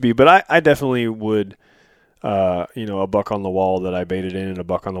 not used to be, but I definitely would, a buck on the wall that I baited in and a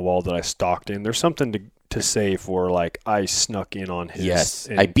buck on the wall that I stalked in. There's something to say for, like, I snuck in on his. yes,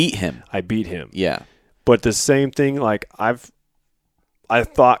 I beat him. Yeah. But the same thing, like, I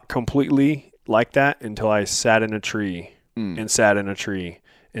thought completely like that until I sat in a tree and sat in a tree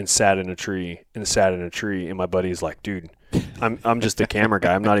and sat in a tree and sat in a tree. And my buddy's like, dude, I'm just a camera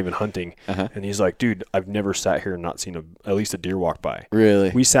guy. I'm not even hunting. And he's like, dude, I've never sat here and not seen at least a deer walk by. Really?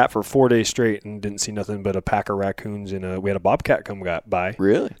 We sat for 4 days straight and didn't see nothing but a pack of raccoons, and we had a bobcat come by.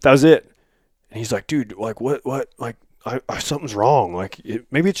 Really? That was it. And he's like, dude, like, what, like, something's wrong. Like,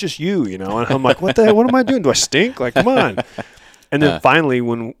 maybe it's just you, And I'm like, what the hell? What am I doing? Do I stink? Like, come on. And then finally,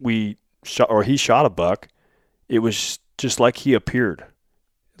 when he shot a buck, it was just like he appeared.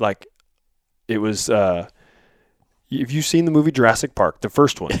 Like, it was, have you seen the movie Jurassic Park, the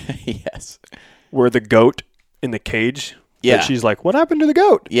first one? Yes. Where the goat in the cage? Yeah. That she's like, what happened to the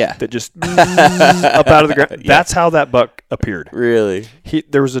goat? Yeah. That just up out of the ground. Yeah. That's how that buck appeared. Really?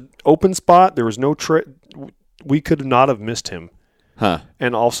 There was an open spot. There was no we could not have missed him. Huh.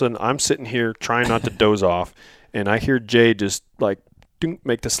 And all of a sudden, I'm sitting here trying not to doze off, and I hear Jay just like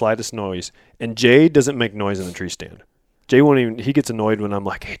make the slightest noise. And Jay doesn't make noise in the tree stand. Jay won't even. He gets annoyed when I'm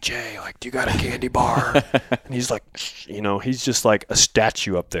like, "Hey Jay, like, do you got a candy bar?" And he's like, he's just like a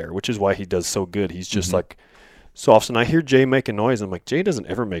statue up there, which is why he does so good. He's just like. So all of a sudden, I hear Jay make a noise. I'm like, Jay doesn't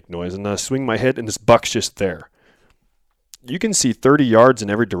ever make noise. And I swing my head, and this buck's just there. You can see 30 yards in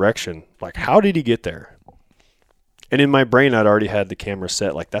every direction. Like, how did he get there? And in my brain, I'd already had the camera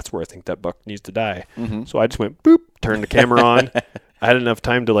set. Like, that's where I think that buck needs to die. So I just went, boop, turned the camera on. I had enough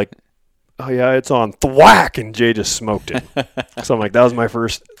time to, like, oh, yeah, it's on. Thwack! And Jay just smoked it. So I'm like, that was my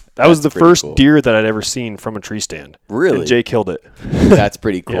first. That was the first deer that I'd ever seen from a tree stand. Really? And Jay killed it. That's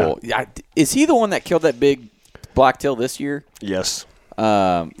pretty cool. Yeah. Is he the one that killed that big blacktail this year? Yes.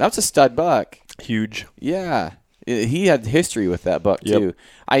 That was a stud buck. Huge. Yeah. He had history with that buck, too.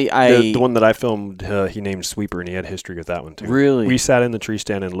 The one that I filmed, he named Sweeper, and he had history with that one, too. Really? We sat in the tree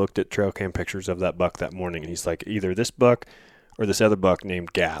stand and looked at trail cam pictures of that buck that morning, and he's like, either this buck or this other buck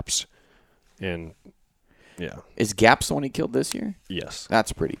named Gaps. And, yeah. Is Gaps the one he killed this year? Yes.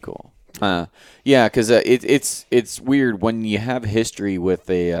 That's pretty cool. Yeah, because it's weird when you have history with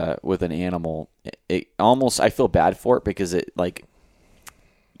an animal. It almost, I feel bad for it, because it, like,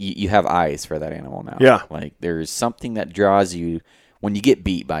 you have eyes for that animal now. Yeah. Like, there's something that draws you when you get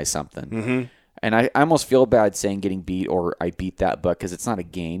beat by something. And I almost feel bad saying getting beat or I beat that buck, because it's not a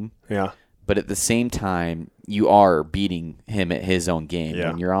game. Yeah. But at the same time, you are beating him at his own game. Yeah.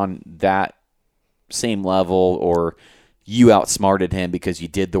 When you're on that same level, or you outsmarted him because you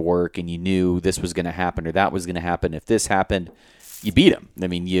did the work and you knew this was going to happen or that was going to happen. If this happened, you beat him. I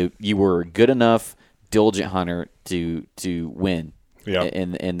mean, you were a good enough, diligent hunter to win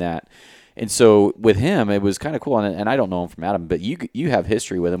in that. And so with him, it was kind of cool. And I don't know him from Adam, but you have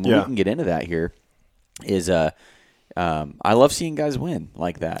history with him. We can get into that here. I love seeing guys win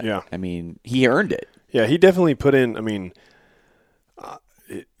like that. Yeah. I mean, he earned it. Yeah, he definitely put in, I mean,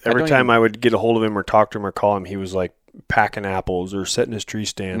 every time I would get a hold of him or talk to him or call him, he was like packing apples or setting his tree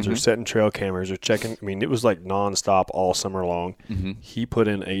stands or setting trail cameras or checking. I mean, it was like nonstop all summer long. He put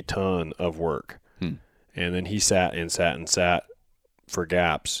in a ton of work. And then he sat for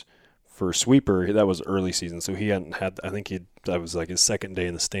Gaps. For Sweeper, that was early season, so he hadn't had, I think that was like his second day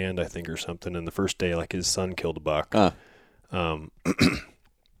in the stand, I think, or something. And the first day, like, his son killed a buck. But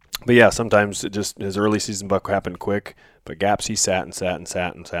yeah, sometimes his early season buck happened quick. But Gaps, he sat,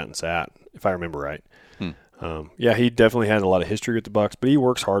 if I remember right. Yeah, he definitely had a lot of history with the bucks, but he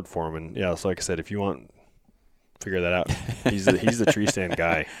works hard for them. And yeah, so like I said, if you want, figure that out. He's the tree stand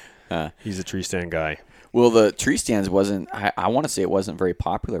guy. He's the tree stand guy. Well, the tree stands wasn't, I want to say it wasn't very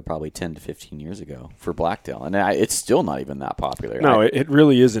popular probably 10 to 15 years ago for blacktail. And it's still not even that popular. No, it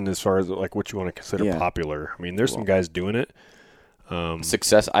really isn't as far as like what you want to consider popular. I mean, there's some guys doing it.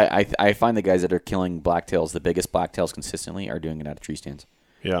 Success. I find the guys that are killing blacktails, the biggest blacktails consistently, are doing it out of tree stands.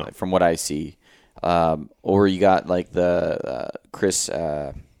 Yeah. From what I see. Or you got like the Chris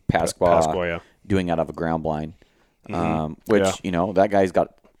Pasqua yeah. doing out of a ground blind, which, that guy's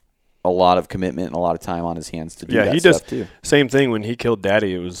got a lot of commitment and a lot of time on his hands to do Yeah, that he stuff does. too. Same thing when he killed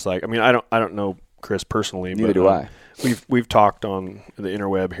Daddy. It was like, I mean, I don't know Chris personally, Neither but do I. We've talked on the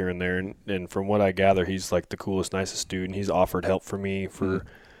interweb here and there, and from what I gather, he's like the coolest, nicest dude, and he's offered help for me for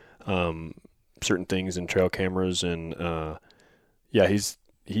certain things and trail cameras, and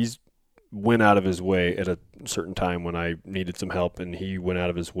he's went out of his way at a certain time when I needed some help, and he went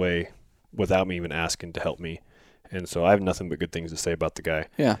out of his way without me even asking to help me, and so I have nothing but good things to say about the guy.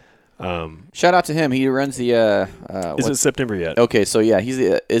 Yeah. Shout out to him. He runs the. Is it September yet? Okay, so yeah, he's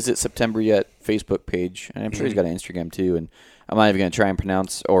the Is It September Yet Facebook page, and I'm sure he's got an Instagram too. And I'm not even going to try and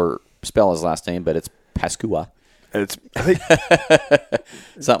pronounce or spell his last name, but it's Pascua, I think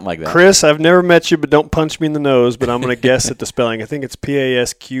something like that. Chris, I've never met you, but don't punch me in the nose. But I'm going to guess at the spelling. I think it's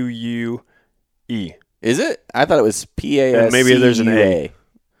Pasque. Is it? I thought it was Pascua. And maybe there's an A.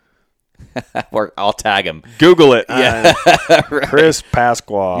 Or I'll tag him. Google it. Yeah, right. Chris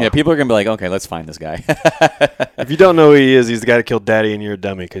Pasqua. Yeah, people are gonna be like, okay, let's find this guy. If you don't know who he is, he's the guy that killed Daddy, and you're a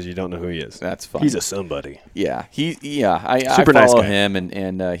dummy because you don't know who he is. That's fine. He's a somebody. Yeah, I Super nice follow guy. him,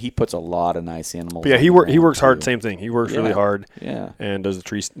 and he puts a lot of nice animals. But yeah, on he the works ground, hard. too. Same thing. He works really hard. Yeah, and does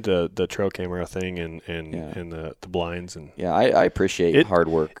the trail camera thing and the blinds and yeah. I appreciate hard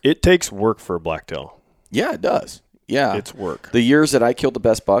work. It takes work for a blacktail. Yeah, it does. Yeah, It's work. The years that I killed the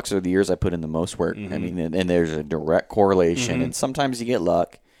best bucks are the years I put in the most work. I mean, and there's a direct correlation. And sometimes you get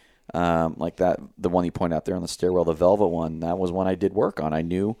luck, like that. The one you point out there on the stairwell, the velvet one. That was one I did work on. I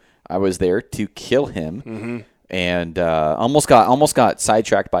knew I was there to kill him, and almost got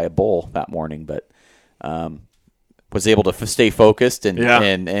sidetracked by a bull that morning, but was able to stay focused and just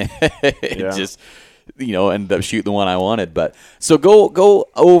ended up shooting the one I wanted. But so go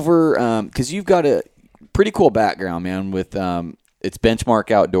over because you've got a pretty cool background, man, with it's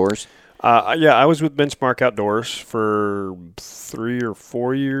Benchmark Outdoors. I was with Benchmark Outdoors for 3 or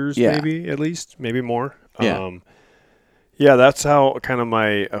 4 years, maybe at least, maybe more. Yeah. That's how kind of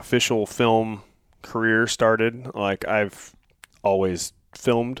my official film career started. Like I've always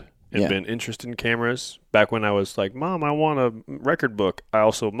filmed and been interested in cameras. Back when I was like, Mom, I want a record book.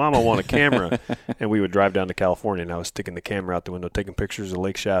 Mom, I want a camera. And we would drive down to California, and I was sticking the camera out the window, taking pictures of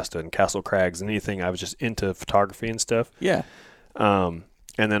Lake Shasta and Castle Crags and anything. I was just into photography and stuff. Yeah. And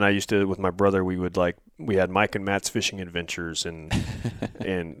then I used to, with my brother, we had Mike and Matt's fishing adventures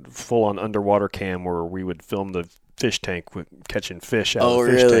and full on underwater cam where we would film the fish tank with catching fish out of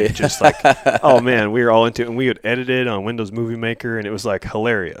the fish tank. Just like, oh man, we were all into it, and we would edit it on Windows Movie Maker, and it was like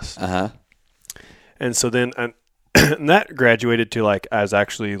hilarious. And so then, and that graduated to like, I was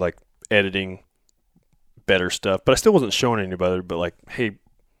actually like editing better stuff, but I still wasn't showing anybody, but like, hey,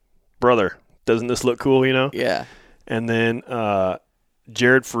 brother, doesn't this look cool, Yeah. And then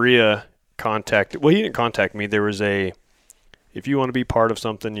Jared Faria he didn't contact me. There was if you want to be part of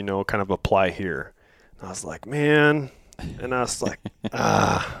something, kind of apply here. And I was like, man, and I was like,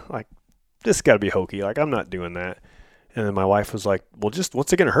 like this got to be hokey. Like, I'm not doing that. And then my wife was like, well, just,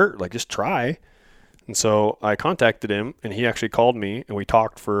 what's it going to hurt? Like, just try. And so I contacted him, and he actually called me, and we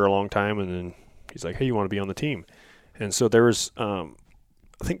talked for a long time. And then he's like, hey, you want to be on the team? And so there was, I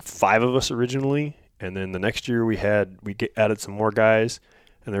think 5 of us originally. And then the next year we added some more guys,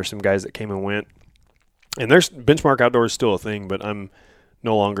 and there's some guys that came and went. And there's Benchmark Outdoors is still a thing, but I'm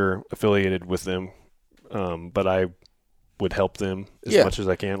no longer affiliated with them. But I would help them as much as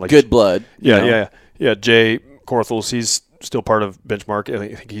I can. Like good blood. Yeah. Jay Corthels, he's still part of Benchmark.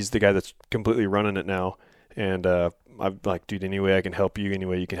 I think he's the guy that's completely running it now. And I'm like, dude, any way I can help you, any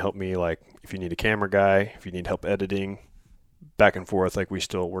way you can help me. Like, if you need a camera guy, if you need help editing, back and forth, like we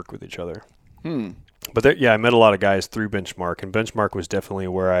still work with each other. But I met a lot of guys through Benchmark, and Benchmark was definitely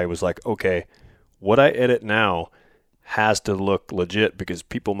where I was like, okay, what I edit now has to look legit because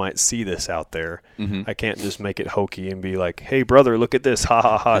people might see this out there. I can't just make it hokey and be like, hey, brother, look at this. Ha,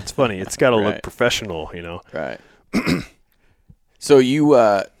 ha, ha. It's funny. It's got to look professional, Right. So you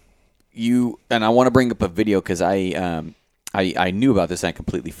and I want to bring up a video because I knew about this and I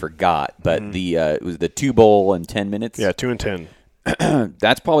completely forgot, but it was the 2 bowl in 10 minutes. Yeah, 2 and 10.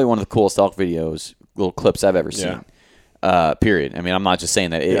 That's probably one of the coolest elk videos, little clips I've ever seen. Period. I mean, I'm not just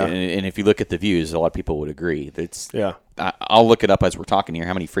saying that. And if you look at the views, a lot of people would agree. I'll look it up as we're talking here.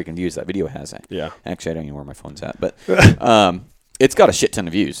 How many freaking views that video has? Yeah. Actually, I don't even know where my phone's at, but it's got a shit ton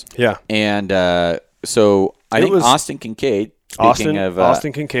of views. Yeah. And so I think Austin Kincaid.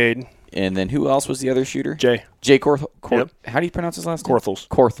 Austin Kincaid. And then who else was the other shooter? Jay Corthels. How do you pronounce his last name?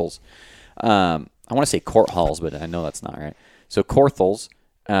 Corthels. I want to say Courthalls, but I know that's not right. So Corthels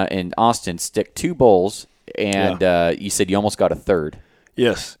and Austin stick 2 bowls, and you said you almost got a third.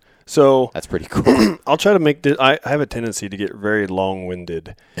 Yes. So That's pretty cool. I'll try to make this. I have a tendency to get very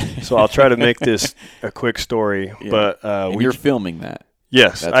long-winded, so I'll try to make this a quick story. Yeah. But And you're filming that.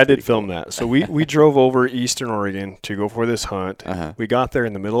 yes, That's I did pretty film cool. that. So we drove over Eastern Oregon to go for this hunt. Uh-huh. We got there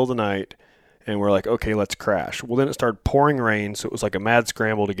in the middle of the night, and we're like, okay, let's crash. Well, then it started pouring rain, so it was like a mad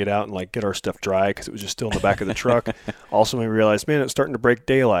scramble to get out and like get our stuff dry because it was just still in the back of the truck. Also, we realized, man, it's starting to break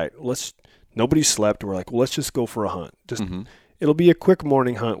daylight. Nobody slept. We're like, well, let's just go for a hunt. It'll be a quick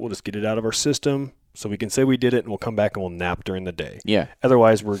morning hunt. We'll just get it out of our system so we can say we did it, and we'll come back and we'll nap during the day. Yeah.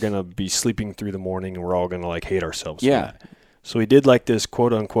 Otherwise, we're going to be sleeping through the morning, and we're all going to like hate ourselves. for Yeah. that. So we did like this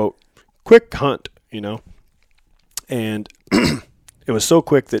quote unquote quick hunt, and it was so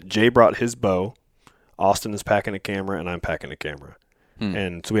quick that Jay brought his bow. Austin is packing a camera, and I'm packing a camera.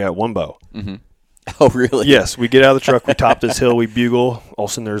 And so we had one bow. Oh, really? Yes, we get out of the truck, we top this hill, we bugle. All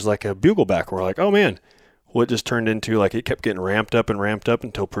of a sudden, there's like a bugle back. We're like, oh, man. Well, it just turned into like it kept getting ramped up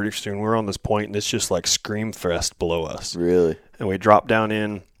until pretty soon we're on this point, and it's just like scream fest below us. Really? And we drop down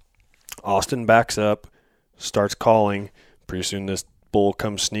in. Austin backs up, starts calling. Pretty soon this bull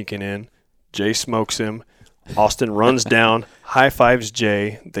comes sneaking in. Jay smokes him. Austin runs down, high fives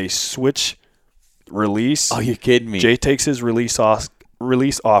Jay. They switch release. Oh, you're kidding me. Jay takes his release off,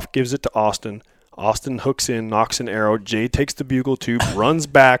 gives it to Austin. Austin hooks in, knocks an arrow. Jay takes the bugle tube, runs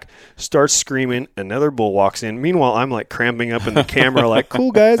back, starts screaming. Another bull walks in. Meanwhile, I'm like cramping up in the camera like,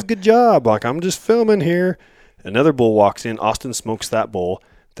 cool, guys, good job. Like, I'm just filming here. Another bull walks in. Austin smokes that bull.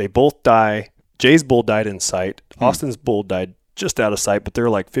 They both die. Jay's bull died in sight. Austin's bull died just out of sight, but they're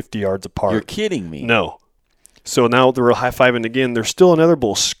like 50 yards apart. You're kidding me. No. So now they're high-fiving again. There's still another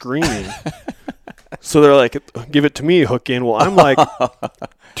bull screaming. So they're like, give it to me, hook in. Well, I'm like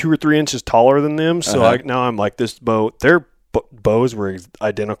 2 or 3 inches taller than them. So now I'm like this bow. Their bows were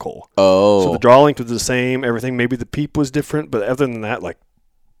identical. Oh. So the draw length was the same. Everything, maybe the peep was different. But other than that, like,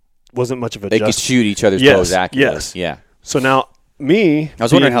 wasn't much of a They could shoot each other's bows accurately. Yes. Yeah. So now me. I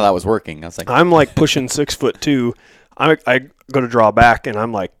was wondering how that was working. I was like, I'm like pushing 6'2". I go to draw back, and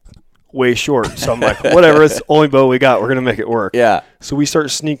I'm like way short. So I'm like, whatever, it's the only bow we got. We're going to make it work. yeah. So we start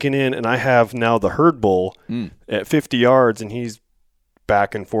sneaking in, and I have now the herd bull at 50 yards, and he's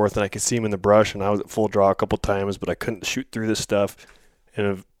back and forth, and I could see him in the brush, and I was at full draw a couple times, but I couldn't shoot through this stuff.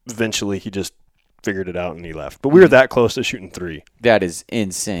 And eventually he just figured it out, and he left. But we were that close to shooting 3. That is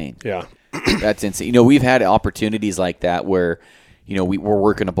insane. Yeah. That's insane. We've had opportunities like that where, we're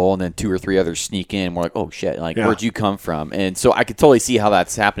working a bull and then 2 or 3 others sneak in. And we're like, oh, shit, where'd you come from? And so I could totally see how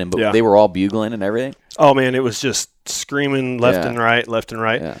that's happening, but they were all bugling and everything. Oh, man, it was just screaming left and right.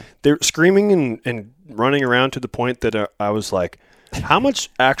 Yeah. They were screaming and running around to the point that I was like, how much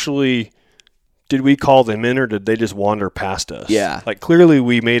actually did we call them in, or did they just wander past us? Yeah. Like, clearly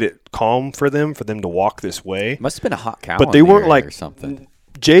we made it calm for them to walk this way. Must have been a hot cow. But they in the weren't area like or something.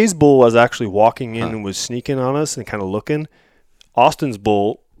 Jay's bull was actually walking in and was sneaking on us and kind of looking. Austin's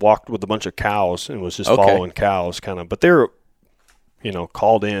bull walked with a bunch of cows and was just following cows kind of. But they were,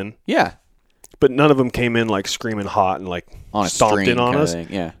 called in. Yeah. But none of them came in like screaming hot and like On a stomped string in on kinda us. thing,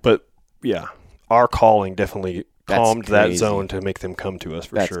 yeah. But yeah, our calling definitely That's calmed that crazy. zone to make them come to us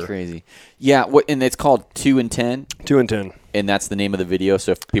for That's sure. crazy. Yeah. And it's called 2 and 10, 2 and 10. and that's the name of the video.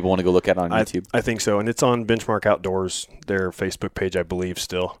 So if people want to go look at it on YouTube, I think so. And it's on Benchmark Outdoors, their Facebook page, I believe,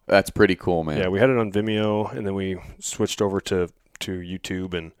 still. that's pretty cool, man. Yeah, we had it on Vimeo, and then we switched over to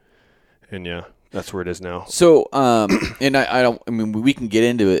YouTube, and yeah, that's where it is now. So, and I mean, we can get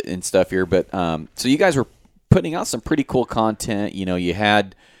into it and stuff here, but so you guys were putting out some pretty cool content. You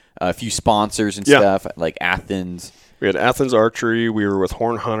had a few sponsors and stuff like Athens. We had Athens Archery. We were with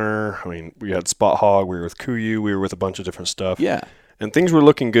Horn Hunter. I mean, we had Spot Hog. We were with Kuiu. We were with a bunch of different stuff. Yeah. And things were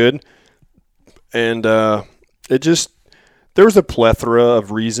looking good. And there was a plethora of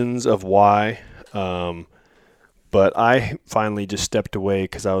reasons of why. But I finally just stepped away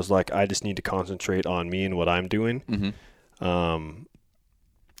because I was like, I just need to concentrate on me and what I'm doing. Mm-hmm.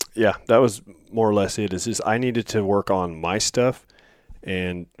 Yeah, that was more or less it. It's just I needed to work on my stuff.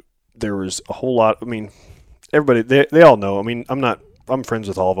 And there was a whole lot. I mean, everybody, they all know. I mean, I'm friends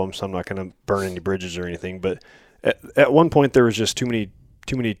with all of them, so I'm not going to burn any bridges or anything. But at one point, there was just too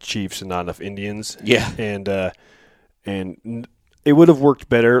many chiefs and not enough Indians. Yeah. And it would have worked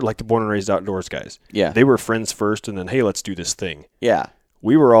better like the Born and Raised Outdoors guys. Yeah. They were friends first, and then, hey, let's do this thing. Yeah.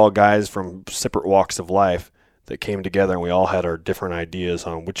 We were all guys from separate walks of life that came together, and we all had our different ideas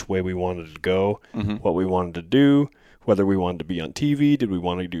on which way we wanted to go, what we wanted to do, whether we wanted to be on TV, did we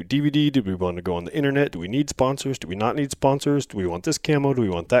want to do DVD, did we want to go on the internet, do we need sponsors, do we not need sponsors, do we want this camo, do we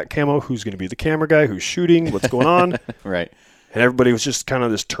want that camo, who's going to be the camera guy, who's shooting, what's going on. Right. And everybody was just kind of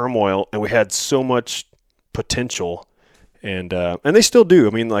this turmoil, and we had so much potential. And they still do.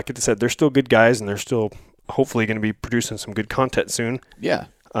 I mean, like I said, they're still good guys, and they're still hopefully going to be producing some good content soon. Yeah.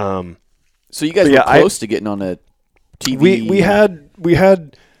 So you guys were close to getting on a TV. We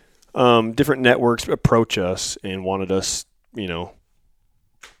had different networks approach us and wanted us,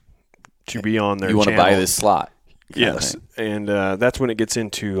 to be on their channel. You want to buy this slot. Yes. And that's when it gets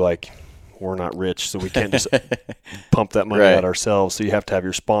into, like, we're not rich, so we can't just pump that money out ourselves. So you have to have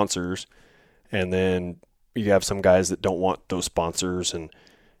your sponsors. And then you have some guys that don't want those sponsors. And,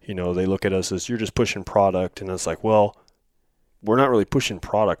 they look at us as you're just pushing product. And it's like, well, we're not really pushing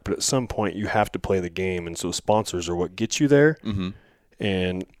product, but at some point you have to play the game. And so sponsors are what gets you there. Mm-hmm.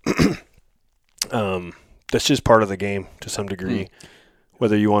 And that's just part of the game to some degree.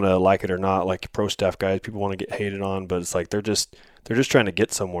 Whether you want to like it or not, like pro staff guys, people want to get hated on, but it's like they're just trying to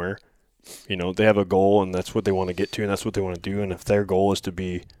get somewhere. They have a goal, and that's what they want to get to, and that's what they want to do. And if their goal is to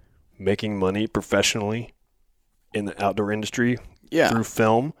be making money professionally in the outdoor industry through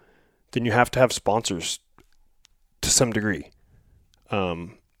film, then you have to have sponsors to some degree.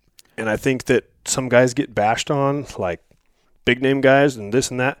 And I think that some guys get bashed on, like big name guys and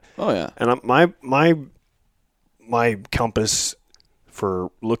this and that. Oh yeah. And my compass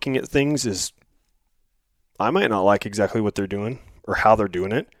for looking at things is I might not like exactly what they're doing or how they're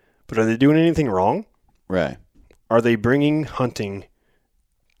doing it, but are they doing anything wrong? Right. Are they bringing hunting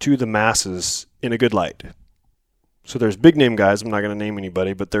to the masses in a good light? So there's big name guys, I'm not going to name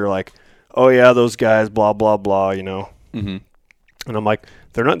anybody, but they're like, oh yeah, those guys, blah, blah, blah, Mm-hmm. And I'm like,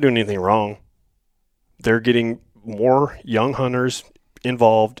 they're not doing anything wrong. They're getting more young hunters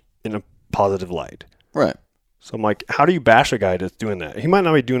involved in a positive light. Right. So I'm like, how do you bash a guy that's doing that? He might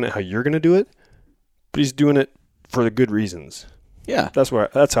not be doing it how you're going to do it, but he's doing it for the good reasons. Yeah. That's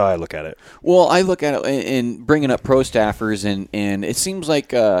how I look at it. Well, I look at it in bringing up pro staffers, and it seems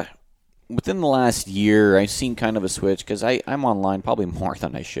like within the last year, I've seen kind of a switch because I'm online probably more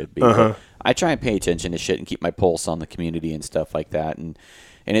than I should be. Uh-huh. I try and pay attention to shit and keep my pulse on the community and stuff like that. And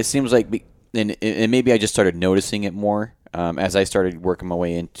it seems like, and maybe I just started noticing it more as I started working my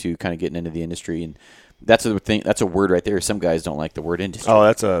way into kind of getting into the industry. And that's a thing. That's a word right there. Some guys don't like the word industry. Oh,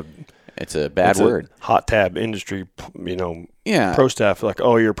 it's a bad word. Hot tab industry, Yeah. Pro staff, like,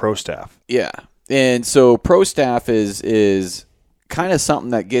 oh, you're pro staff. Yeah. And so pro staff is kind of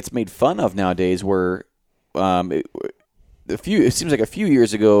something that gets made fun of nowadays where it seems like a few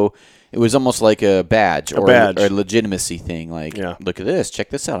years ago it was almost like a badge or a legitimacy thing. Like, look at this, check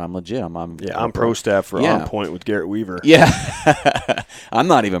this out, I'm legit. I'm pro staff for On Point with Garrett Weaver. Yeah. I'm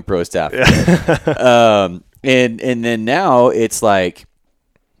not even pro staff. Yeah. And then now it's like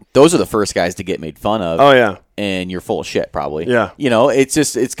those are the first guys to get made fun of. Oh yeah. And you're full of shit probably. Yeah.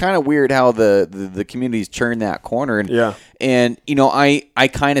 It's kind of weird how the community's turned that corner. And I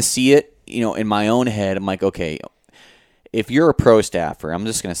kind of see it, in my own head. I'm like, okay, if you're a pro staffer, I'm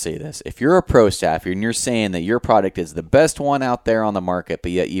just going to say this. If you're a pro staffer and you're saying that your product is the best one out there on the market,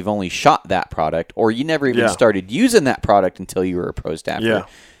 but yet you've only shot that product or you never even started using that product until you were a pro staffer,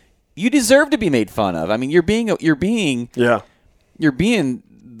 you deserve to be made fun of. I mean, you're being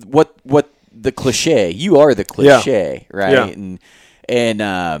what the cliche. You are the cliche, right?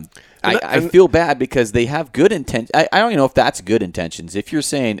 Yeah. I feel bad because they have good intentions. I don't even know if that's good intentions. If you're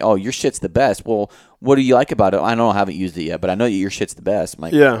saying, oh, your shit's the best, well, what do you like about it? I don't know. I haven't used it yet, but I know your shit's the best. I'm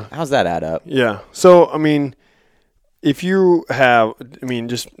like, how's that add up? Yeah. So, I mean, if you have,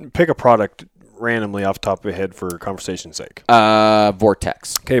 just pick a product randomly off the top of your head for conversation's sake.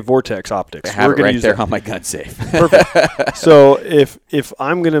 Vortex. Okay, Vortex Optics. I have it right there on my gun safe. Perfect. So if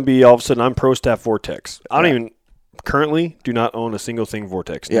I'm going to be all of a sudden I'm pro staff Vortex. I don't even currently do not own a single thing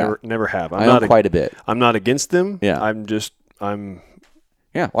Vortex. Never have. I own quite a bit. I'm not against them. Yeah.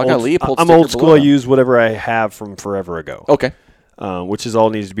 Yeah. Well, I got a Leopold. I'm old school. I use whatever I have from forever ago. Okay. Which is all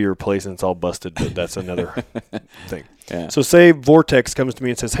needs to be replaced and it's all busted, but that's another thing. Yeah. So say Vortex comes to me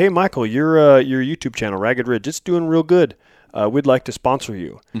and says, "Hey, Michael, your YouTube channel, Ragged Ridge, it's doing real good. We'd like to sponsor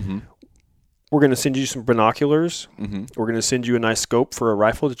you. Mm-hmm. We're going to send you some binoculars. Mm-hmm. We're going to send you a nice scope for a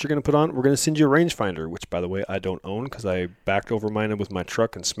rifle that you're going to put on. We're going to send you a rangefinder," which, by the way, I don't own because I backed over mine with my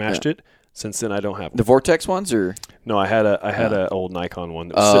truck and smashed it. Since then, I don't have one. The Vortex ones, or no? I had an old Nikon one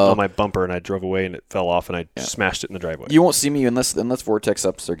that was sitting on my bumper, and I drove away, and it fell off, and I smashed it in the driveway. You won't see me unless Vortex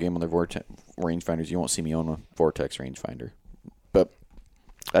ups their game on their Vortex rangefinders. You won't see me own a Vortex rangefinder. But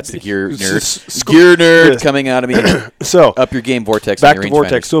that's the gear nerd coming out of me. So up your game, Vortex. Back to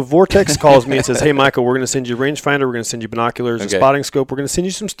Vortex. So Vortex calls me and says, "Hey, Michael, we're going to send you a rangefinder. We're going to send you binoculars, a spotting scope. We're going to send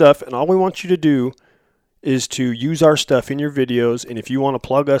you some stuff, and all we want you to do is to use our stuff in your videos, and if you want to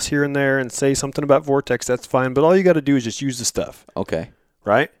plug us here and there and say something about Vortex, that's fine, but all you got to do is just use the stuff." Okay.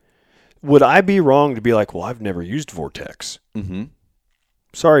 Right? would I be wrong to be like, well, I've never used Vortex? Mm-hmm.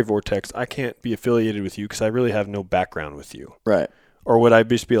 Sorry, Vortex, I can't be affiliated with you because I really have no background with you. Right. Or would I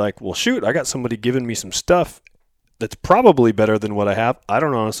just be like, well, shoot, I got somebody giving me some stuff that's probably better than what I have. I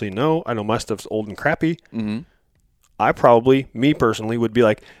don't honestly know. I know my stuff's old and crappy. Mm-hmm. I probably, me personally, would be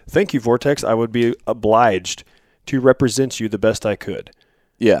like, thank you, Vortex. I would be obliged to represent you the best I could.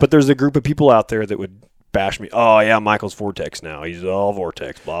 Yeah. But there's a group of people out there that would bash me. Oh, yeah, Michael's Vortex now. He's all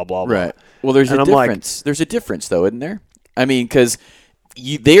Vortex, blah, blah, blah. Right. Well, there's a difference. There's a difference, though, isn't there? I mean, because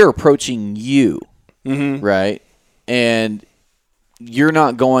they are approaching you, right? And you're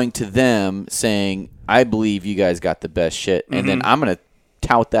not going to them saying, I believe you guys got the best shit, and then I'm going to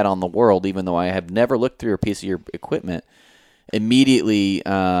tout that on the world, even though I have never looked through a piece of your equipment. Immediately,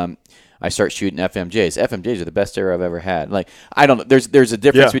 I start shooting FMJs. FMJs are the best air I've ever had. Like, I don't know. There's a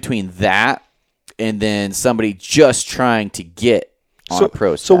difference between that and then somebody just trying to get on a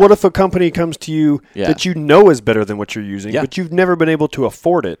pro staff. So what if a company comes to you that you know is better than what you're using, but you've never been able to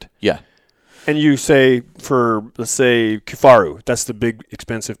afford it? Yeah. And you say let's say Kifaru, that's the big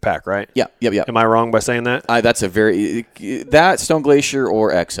expensive pack, right? Yeah. Am I wrong by saying that? That's that Stone Glacier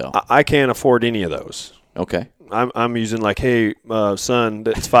or EXO. I can't afford any of those. Okay. I'm using like, hey, son,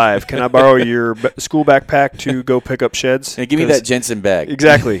 that's 5. Can I borrow your school backpack to go pick up sheds? And give me that Jensen bag.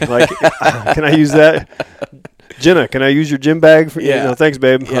 Exactly. Like, can I use that? Jenna, can I use your gym bag? Thanks,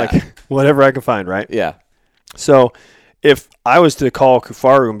 babe. Yeah. Like, whatever I can find, right? Yeah. So if I was to call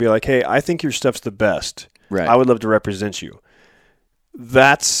Kifaru and be like, hey, I think your stuff's the best. Right. I would love to represent you.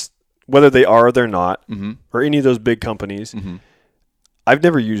 That's whether they are or they're not, or any of those big companies. I've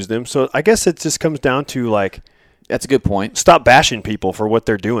never used them. So I guess it just comes down to like, that's a good point. Stop bashing people for what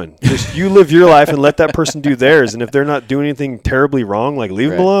they're doing. Just you live your life and let that person do theirs. And if they're not doing anything terribly wrong, like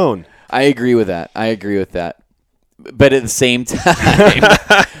leave them alone. I agree with that. But at the same time,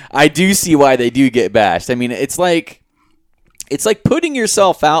 I do see why they do get bashed. I mean, it's like putting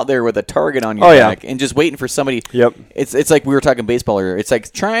yourself out there with a target on your back and just waiting for somebody. Yep. It's like we were talking baseball earlier. It's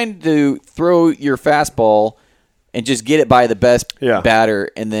like trying to throw your fastball and just get it by the best batter,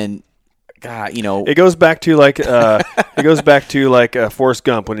 and then, God, it goes back to like Forrest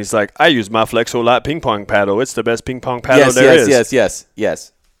Gump when he's like, I use my Flexo-Lite ping pong paddle. It's the best ping pong paddle there is. Yes. Yeah.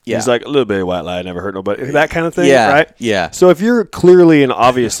 He's like, a little bit of white lie, never hurt nobody. That kind of thing, right? Yeah. So if you're clearly and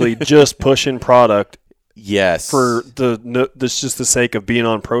obviously just pushing product, for just the sake of being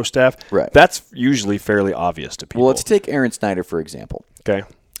on pro staff, right, that's usually fairly obvious to people. Well, let's take Aaron Snyder for example. Okay.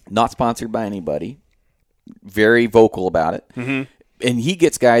 Not sponsored by anybody. Very vocal about it. And he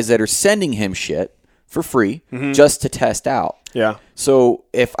gets guys that are sending him shit for free just to test out. Yeah. So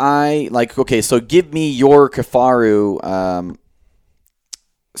if I give me your Kifaru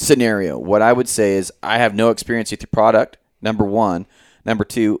scenario. What I would say is I have no experience with your product, number one. Number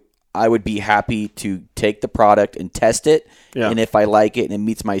two, I would be happy to take the product and test it. Yeah. And if I like it and it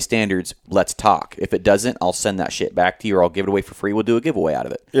meets my standards, let's talk. If it doesn't, I'll send that shit back to you or I'll give it away for free. We'll do a giveaway out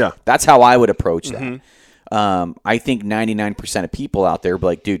of it. Yeah. That's how I would approach that. I think 99% of people out there be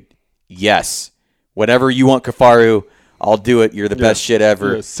like, dude, yes, whatever you want, Kifaru, I'll do it. You're the best shit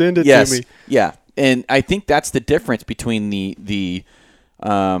ever. Yeah, send it to me. Yeah. And I think that's the difference between the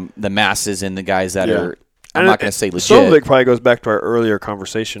masses and the guys that are, I'm not going to say legit. Some of it probably goes back to our earlier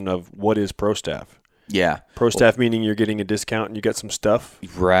conversation of what is pro staff. Yeah. Pro staff meaning you're getting a discount and you get some stuff.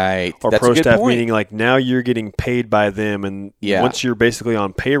 Right. Or That's pro a good staff point. meaning like now you're getting paid by them and once you're basically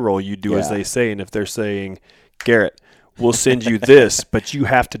on payroll, you do as they say. And if they're saying, Garrett, we'll send you this, but you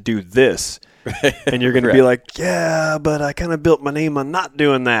have to do this. And you're going to be like, yeah, but I kind of built my name on not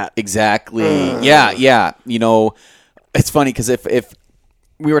doing that. Exactly. Yeah. It's funny because if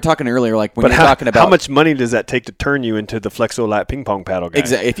we were talking earlier, like when you're talking about how much money does that take to turn you into the Flexo-Lite ping pong paddle guy?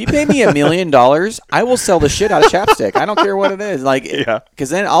 Exactly. If you pay me $1 million, I will sell the shit out of chapstick. I don't care what it is.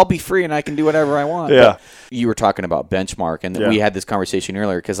 Because then I'll be free and I can do whatever I want. Yeah. But you were talking about benchmark, and we had this conversation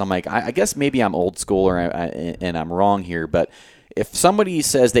earlier because I'm like, I guess maybe I'm old school and I'm wrong here, but if somebody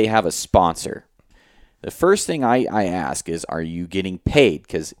says they have a sponsor, the first thing I ask is, are you getting paid?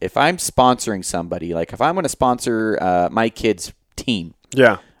 Because if I'm sponsoring somebody, like if I'm going to sponsor my kid's team,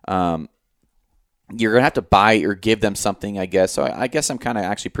 you're going to have to buy or give them something, I guess. So I guess I'm kind of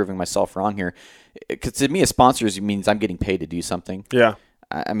actually proving myself wrong here. Because to me, a sponsor means I'm getting paid to do something. Yeah.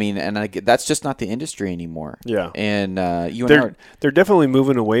 I mean, that's just not the industry anymore. Yeah. And they're definitely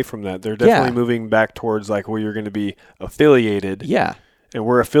moving away from that. They're definitely moving back towards like where you're going to be affiliated. Yeah. And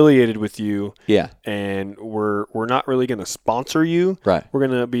we're affiliated with you. Yeah. And we're not really going to sponsor you. Right. We're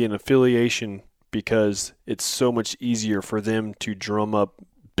going to be an affiliation because it's so much easier for them to drum up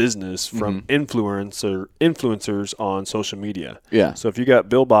business from influencers on social media. Yeah. So if you got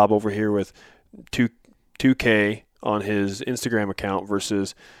Bill Bob over here with 2K on his Instagram account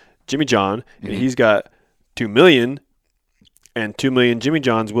versus Jimmy John, and he's got 2 million, and 2 million Jimmy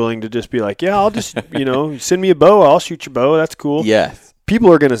John's willing to just be like, yeah, I'll just, send me a bow. I'll shoot your bow. That's cool. Yes.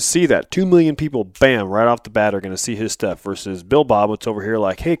 People are going to see that. 2 million people, bam, right off the bat are going to see his stuff versus Bill Bob, what's over here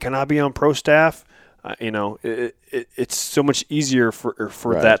like, hey, can I be on pro staff? It's so much easier for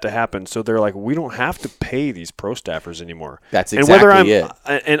right. that to happen. So they're like, we don't have to pay these pro staffers anymore. That's exactly it.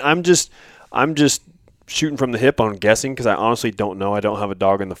 And I'm just shooting from the hip on guessing because I honestly don't know. I don't have a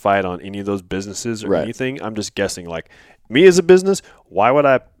dog in the fight on any of those businesses or right. anything. I'm just guessing. Like me as a business, why would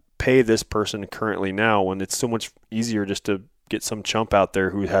I pay this person currently now when it's so much easier just to get some chump out there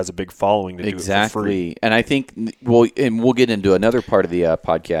who has a big following to do it for free? And I think we'll get into another part of the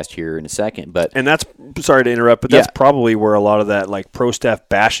podcast here in a second. And that's, sorry to interrupt, but that's probably where a lot of that like pro staff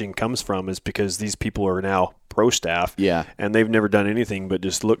bashing comes from, is because these people are now pro staff, and they've never done anything but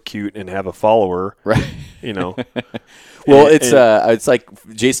just look cute and have a follower, right? Well, it's like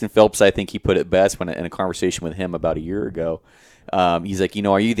Jason Phelps. I think he put it best when in a conversation with him about a year ago. He's like,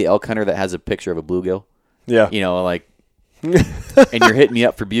 are you the elk hunter that has a picture of a bluegill? Yeah, like. And you're hitting me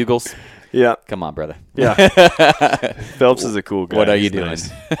up for bugles? Yeah. Come on, brother. Yeah. Phelps is a cool guy. What are you doing?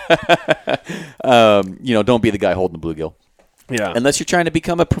 Nice. Don't be the guy holding the bluegill. Yeah. Unless you're trying to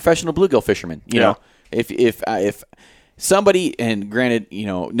become a professional bluegill fisherman. You know, if somebody, and granted,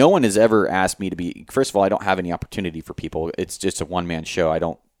 no one has ever asked me to be. First of all, I don't have any opportunity for people. It's just a one-man show.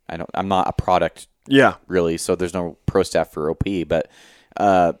 I'm not a product. Yeah. Really. So there's no pro staff for OP. But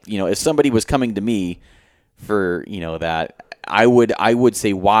if somebody was coming to me for that, I would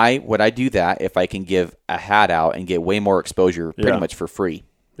say, why would I do that if I can give a hat out and get way more exposure pretty much for free,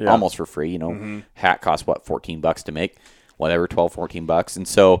 almost for free? Hat costs what, $14 to make, whatever, $12-14, and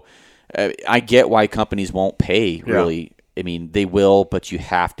so I get why companies won't pay. Really, I mean they will, but you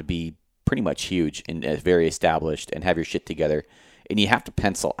have to be pretty much huge and very established and have your shit together, and you have to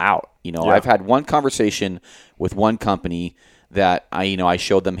pencil out. I've had one conversation with one company that I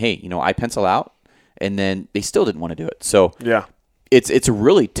showed them, hey, I pencil out. And then they still didn't want to do it. So it's a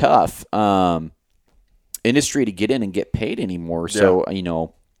really tough industry to get in and get paid anymore. So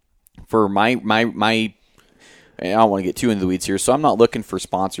for my I don't want to get too into the weeds here. So I'm not looking for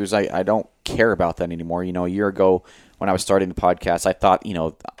sponsors. I don't care about that anymore. A year ago when I was starting the podcast, I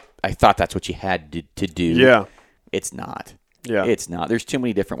thought that's what you had to do. Yeah, it's not. Yeah, it's not. There's too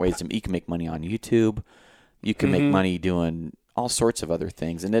many different ways you can make money on YouTube. You can make money doing all sorts of other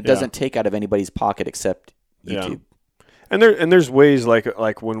things, and it doesn't take out of anybody's pocket except YouTube. And there's ways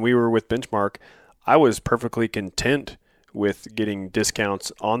like when we were with Benchmark, I was perfectly content with getting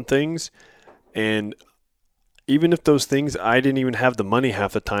discounts on things, and even if those things I didn't even have the money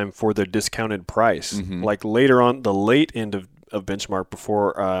half the time for the discounted price. Like later on, the late end of Benchmark,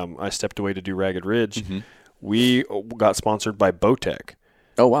 before I stepped away to do Ragged Ridge, we got sponsored by Bowtech.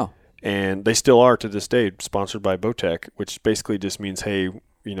 Oh wow. And they still are to this day sponsored by Bowtech, which basically just means, hey,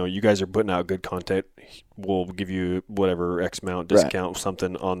 you guys are putting out good content. We'll give you whatever X amount discount,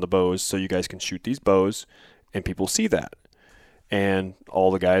 something on the bows, so you guys can shoot these bows, and people see that. And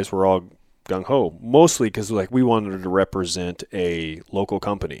all the guys were all gung-ho, mostly because we wanted to represent a local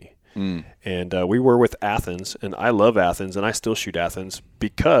company. And we were with Athens, and I love Athens, and I still shoot Athens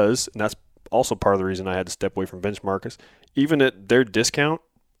because, and that's also part of the reason I had to step away from Benchmark, is even at their discount,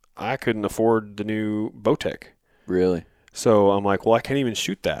 I couldn't afford the new Bowtech. Really? So I'm like, well, I can't even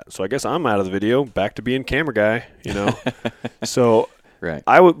shoot that. So I guess I'm out of the video, back to being camera guy, So right.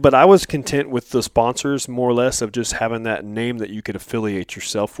 I was content with the sponsors, more or less, of just having that name that you could affiliate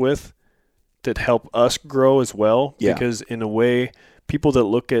yourself with that help us grow as well. Yeah. Because in a way, people that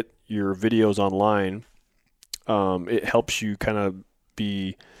look at your videos online, it helps you kind of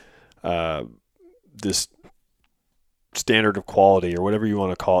be this standard of quality or whatever you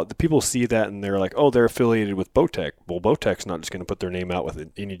want to call it. The people see that and they're like, oh, they're affiliated with Bowtech. Well, Bowtech's not just going to put their name out with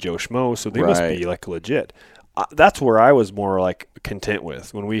any Joe Schmo, so they must be legit. That's where I was more content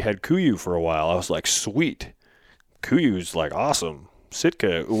with. When we had Kuiu for a while, I was like, sweet. Kuyu's awesome.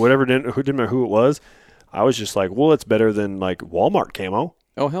 Sitka, whatever, didn't matter who it was. I was just like, well, it's better than Walmart camo.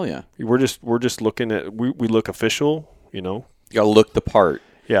 Oh hell yeah. We're just looking at, we look official, You gotta look the part.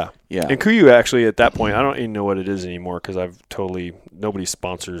 Yeah. And Kuiu actually at that point, I don't even know what it is anymore because nobody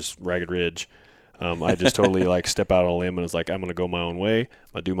sponsors Ragged Ridge. I just totally step out on a limb and it's I'm going to go my own way.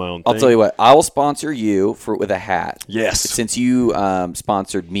 I'll do my own thing. I'll tell you what, I will sponsor you with a hat. Yes. Since you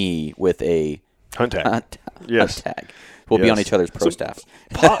sponsored me with a hunt tag. Yes. Hunt Tag. We'll be Yes. on each other's pro staffs.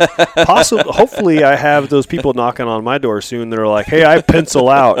 Hopefully, I have those people knocking on my door soon that are like, "Hey, I pencil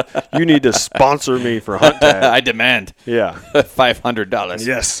out. You need to sponsor me for Hunt Tag." I demand Yeah. $500.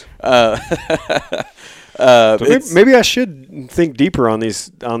 Yes. It's- Maybe I should think deeper on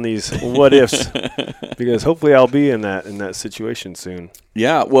these what ifs, because hopefully I'll be in that situation soon.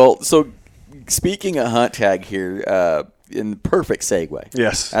 Yeah, well, so speaking of Hunt Tag here, in the perfect segue.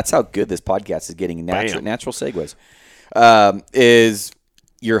 Yes. That's how good this podcast is getting, Bam. natural segues. Is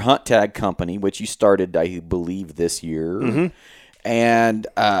your Hunt Tag company, which you started, I believe, this year. Mm-hmm. And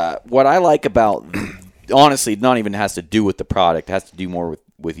what I like about, honestly, not even has to do with the product, it has to do more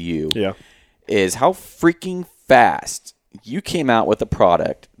with you, Yeah. is how freaking fast you came out with a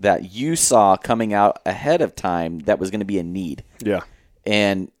product that you saw coming out ahead of time that was going to be a need. Yeah.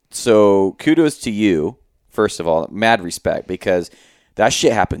 And so kudos to you, first of all, mad respect, because that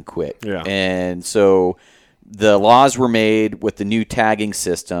shit happened quick. Yeah. And so the laws were made with the new tagging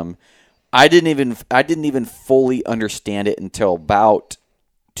system. I didn't even fully understand it until about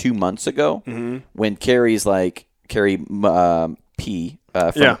 2 months ago when Carrie P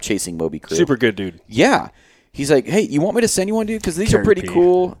from Chasing Moby Crew. Super good dude. Yeah. He's like, hey, you want me to send you one, dude? Because these Carrie are pretty P.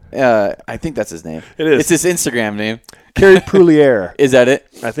 cool. I think that's his name. It is. It's his Instagram name. Carrie Pouliere. Is that it?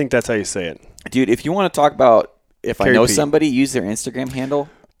 I think that's how you say it. Dude, if you want to talk about if I Carrie know P. somebody, use their Instagram handle.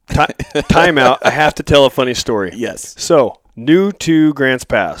 Time out. I have to tell a funny story. Yes. So, new to Grants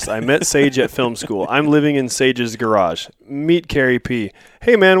Pass. I met Sage at film school. I'm living in Sage's garage. Meet Carrie P.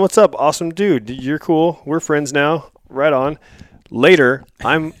 Hey, man, what's up? Awesome dude. You're cool. We're friends now. Right on. Later,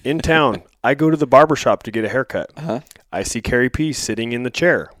 I'm in town. I go to the barbershop to get a haircut. I see Carrie P. sitting in the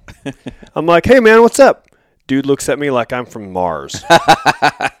chair. I'm like, hey, man, what's up? Dude looks at me like I'm from Mars.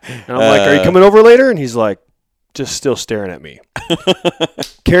 And I'm like, are you coming over later? And he's like, just still staring at me.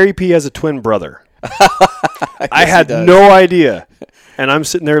 Carrie P. has a twin brother. I had no idea. And I'm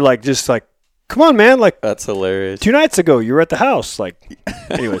sitting there like, just like, come on, man. Like, That's hilarious. 2 nights ago, you were at the house. Like,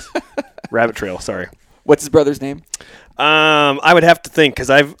 anyways, rabbit trail. Sorry. What's his brother's name? I would have to think, because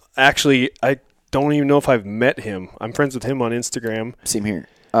I don't even know if I've met him. I'm friends with him on Instagram. Same here.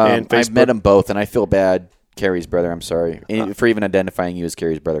 And I've Facebook. met them both, and I feel bad. Carrie's brother. I'm sorry for even identifying you as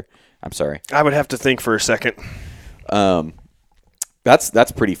Carrie's brother. I'm sorry. I would have to think for a second.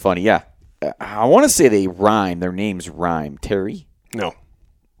 That's pretty funny. Yeah, I want to say they rhyme. Their names rhyme. Terry. No.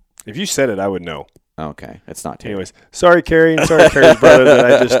 If you said it, I would know. Okay, it's not Terry. Anyways, sorry, Carrie, and sorry, Carrie's brother, that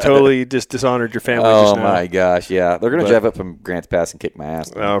I just totally dishonored your family Oh just now. my gosh, yeah, they're gonna drive up from Grants Pass and kick my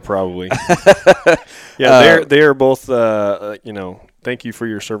ass. Oh, probably. Yeah, they are both. Thank you for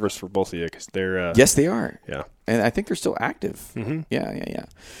your service for both of you, because they're. Yes, they are. Yeah. And I think they're still active. Mm-hmm. Yeah.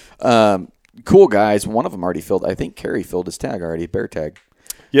 Cool guys. One of them already filled. I think Carrie filled his tag already, bear tag.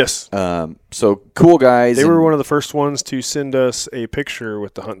 Yes. So cool guys. They were one of the first ones to send us a picture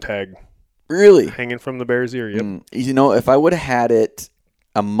with the Hunt Tag really hanging from the bear's ear. Yep. You know, if I would have had it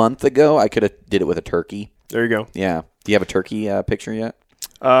a month ago, I could have did it with a turkey. There you go. Yeah. Do you have a turkey picture yet?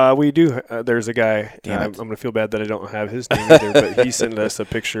 We do. There's a guy. I'm going to feel bad that I don't have his name either, but he sent us a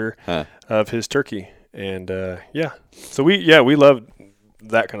picture of his turkey, and so we love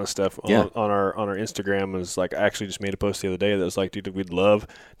that kind of stuff on our Instagram. Is like, I actually just made a post the other day that was like, dude, we'd love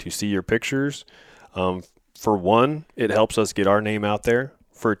to see your pictures. For one, it helps us get our name out there.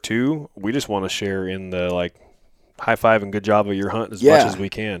 For two, we just want to share in the like high five and good job of your hunt as much as we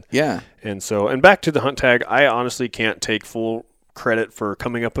can. Yeah. And back to the Hunt Tag, I honestly can't take full credit for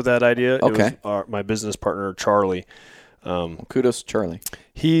coming up with that idea. Okay. It was my business partner, Charlie. Kudos to Charlie.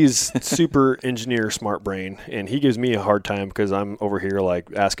 He's super engineer, smart brain, and he gives me a hard time because I'm over here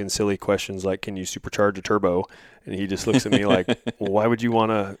like asking silly questions like, can you supercharge a turbo? And he just looks at me like, well, why would you want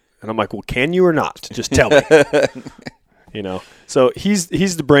to? And I'm like, well, can you or not? Just tell me. So he's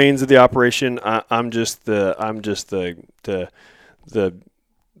the brains of the operation. I'm just the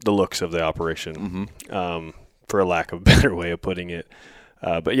looks of the operation, for a lack of a better way of putting it.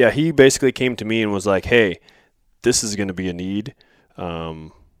 But yeah, he basically came to me and was like, hey, this is going to be a need,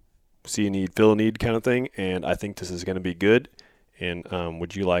 see a need, fill a need kind of thing. And I think this is going to be good. And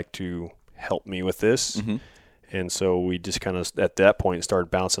would you like to help me with this? Mm-hmm. And so we just kind of, at that point,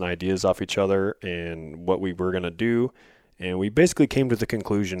 started bouncing ideas off each other and what we were going to do. And we basically came to the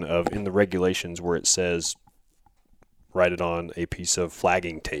conclusion of, in the regulations where it says, write it on a piece of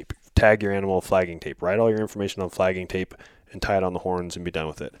flagging tape. Tag your animal flagging tape. Write all your information on flagging tape and tie it on the horns and be done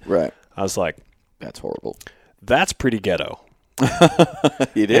with it. Right. I was like, that's horrible. That's pretty ghetto.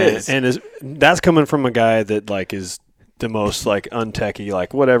 It is. And that's coming from a guy that like is the most like untechy,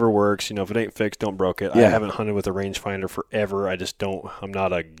 like whatever works, if it ain't fixed, don't broke it. Yeah. I haven't hunted with a rangefinder forever. I'm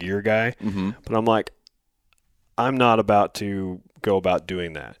not a gear guy. Mm-hmm. But I'm like, I'm not about to go about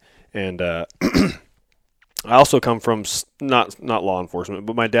doing that. And I also come from not law enforcement,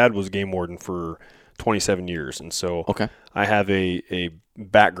 but my dad was game warden for 27 years, and so Okay. I have a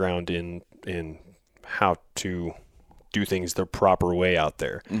background in how to do things the proper way out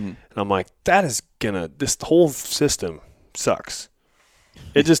there. Mm-hmm. And I'm like, this whole system sucks.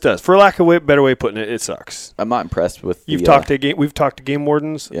 It just does. For lack of a better way of putting it, it sucks. I'm not impressed with. We've talked to game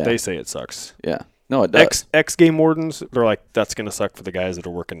wardens. Yeah. They say it sucks. Yeah. No, it does. Ex game wardens, they're like, that's going to suck for the guys that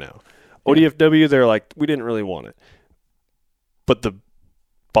are working now. ODFW, they're like, we didn't really want it. But the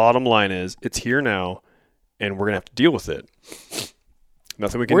bottom line is, it's here now, and we're going to have to deal with it.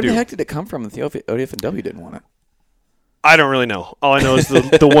 Nothing we can do. Where the heck did it come from that the ODFW didn't want it? I don't really know. All I know is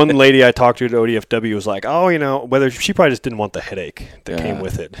the one lady I talked to at ODFW was like, whether she probably just didn't want the headache that came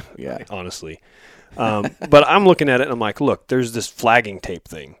with it. Yeah. Honestly. But I'm looking at it and I'm like, look, there's this flagging tape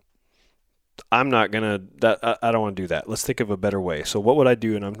thing. I'm not going to, I don't want to do that. Let's think of a better way. So what would I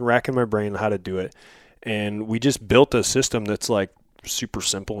do? And I'm racking my brain on how to do it. And we just built a system that's like super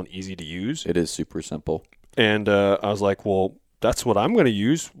simple and easy to use. It is super simple. And I was like, well, that's what I'm going to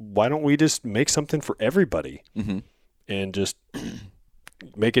use. Why don't we just make something for everybody? Mm-hmm. And just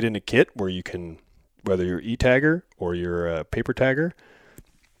make it in a kit where you can, whether you're e-tagger or you're a paper tagger,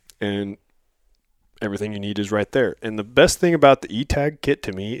 and everything you need is right there. And the best thing about the e-tag kit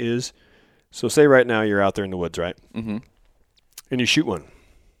to me is, so say right now you're out there in the woods, right? Mm-hmm. And you shoot one,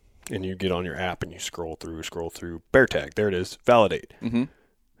 and you get on your app and you scroll through, bear tag, there it is, validate. Mm-hmm.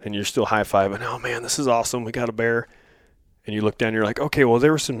 And you're still high-fiving, oh man, this is awesome, we got a bear. And you look down, you're like, okay, well,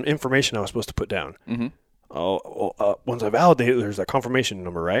 there was some information I was supposed to put down. Mm-hmm. Once I validate it, there's a confirmation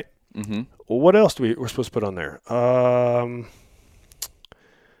number, right? Mm-hmm. Well, what else we're supposed to put on there?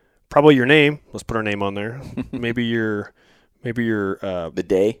 Probably your name. Let's put our name on there. maybe your The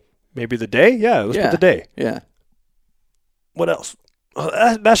day. maybe the day. Yeah, let's put the day. Yeah. What else?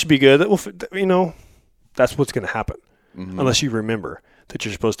 That should be good. That will, that's what's going to happen. Mm-hmm. Unless you remember that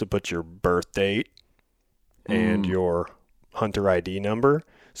you're supposed to put your birth date and your hunter ID number.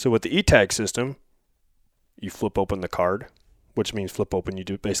 So with the e-tag system, you flip open the card, which means flip open. You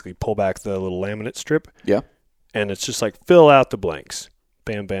do basically pull back the little laminate strip. Yeah. And it's just like fill out the blanks.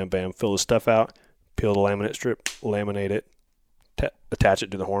 Bam, bam, bam. Fill the stuff out. Peel the laminate strip. Laminate it. Attach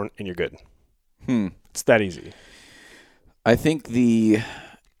it to the horn, and you're good. It's that easy. I think and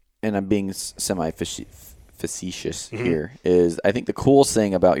I'm being facetious here, is I think the coolest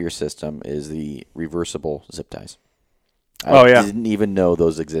thing about your system is the reversible zip ties. I didn't even know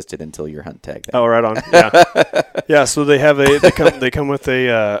those existed until your hunt tag. Oh, right on. Yeah. Yeah, so they have they come with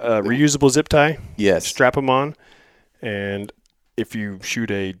a reusable zip tie. Yes. Strap them on, and if you shoot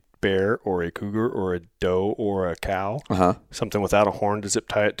a bear or a cougar or a doe or a cow, something without a horn to zip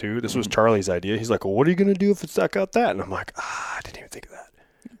tie it to. This was Charlie's idea. He's like, well, what are you going to do if it's stuck out that? And I'm like, I didn't even think of that.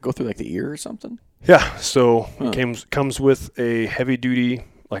 Go through like the ear or something? Yeah, so it comes with a heavy-duty,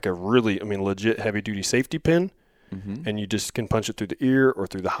 like a really, legit heavy-duty safety pin. Mm-hmm. And you just can punch it through the ear or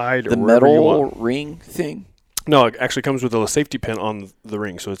through the hide or wherever you want. The metal ring thing? No, it actually comes with a safety pin on the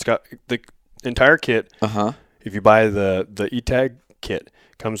ring. So it's got the entire kit. If you buy the e-tag kit,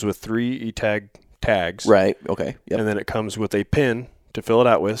 comes with 3 e-tag tags. Right, okay. Yep. And then it comes with a pin to fill it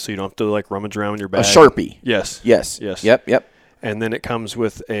out with, so you don't have to like rummage around in your bag. A Sharpie. Yes. Yep. And then it comes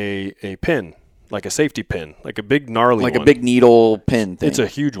with a pin, like a safety pin, like a big gnarly one. Like a big needle pin thing. It's a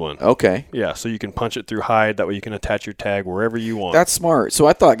huge one. Okay. Yeah, so you can punch it through hide. That way you can attach your tag wherever you want. That's smart. So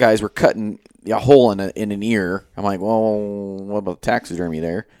I thought guys were cutting a hole in an ear. I'm like, well, what about taxidermy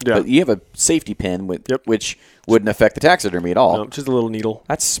there? Yeah. But you have a safety pin which wouldn't affect the taxidermy at all. No, just a little needle.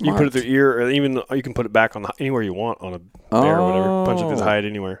 That's smart. You can put it through ear, or even you can put it back on anywhere you want on a bear or whatever. Punch it through the hide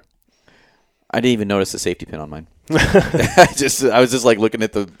anywhere. I didn't even notice the safety pin on mine. I was just like looking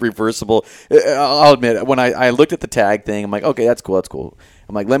at the reversible. I'll admit, when I looked at the tag thing, I'm like, okay, that's cool.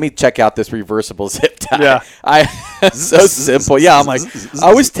 I'm like, let me check out this reversible zip tie. Yeah. So simple. Yeah, I'm like,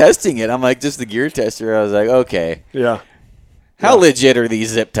 I was testing it. I'm like, just the gear tester. I was like, okay. Yeah. How legit are these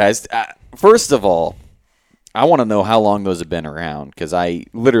zip ties? First of all, I want to know how long those have been around, because that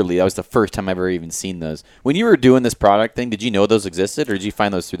was the first time I've ever even seen those. When you were doing this product thing, did you know those existed, or did you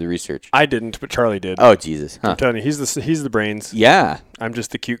find those through the research? I didn't, but Charlie did. Oh, Jesus. Huh. I'm telling you, he's the brains. Yeah. I'm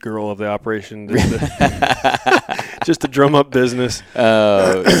just the cute girl of the operation, just to drum up business.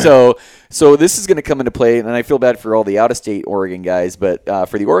 So this is going to come into play, and I feel bad for all the out-of-state Oregon guys, but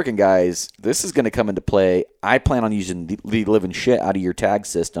for the Oregon guys, this is going to come into play. I plan on using the living shit out of your tag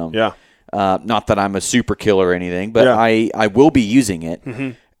system. Yeah. Not that I'm a super killer or anything, but yeah. I will be using it. Mm-hmm.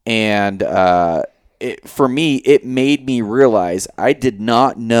 And for me, it made me realize I did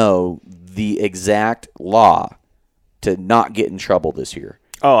not know the exact law to not get in trouble this year?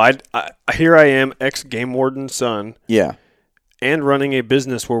 Oh, here I am, ex-game warden's son, Yeah. and running a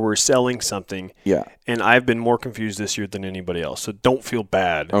business where we're selling something. Yeah. And I've been more confused this year than anybody else. So don't feel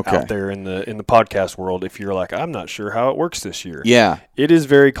bad Okay. out there in the podcast world if you're like, I'm not sure how it works this year. Yeah. It is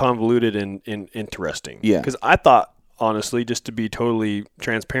very convoluted and interesting. Yeah. Because I thought, honestly, just to be totally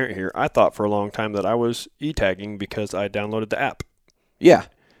transparent here, I thought for a long time that I was e-tagging because I downloaded the app. Yeah.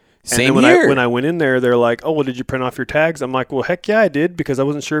 And then when I went in there, they're like, oh, well, did you print off your tags? I'm like, well, heck yeah, I did, because I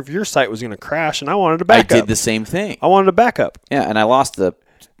wasn't sure if your site was going to crash, and I wanted a backup. I did the same thing. I wanted a backup. Yeah, and I lost the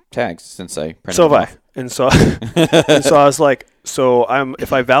tags since I printed So them have I. off. And so, and so I was like,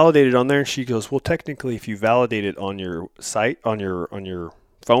 if I validate it on there, and she goes, well, technically, if you validate it on your site, on your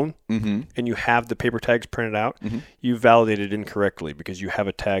phone, Mm-hmm. and you have the paper tags printed out, you validated incorrectly because you have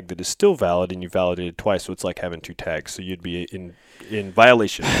a tag that is still valid, and you validated twice, so it's like having two tags, so you'd be in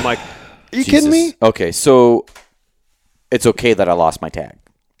violation. I'm like, are you kidding me? Okay, so it's okay that I lost my tag,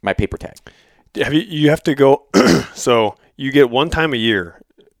 my paper tag. You have to go. So you get one time a year.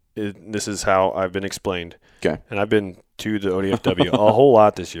 This is how I've been explained. Okay. And I've been to the ODFW a whole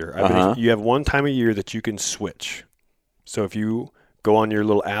lot this year. You have one time a year that you can switch. So if you go on your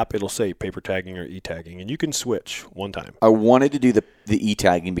little app, it'll say paper tagging or e-tagging, and you can switch one time. I wanted to do the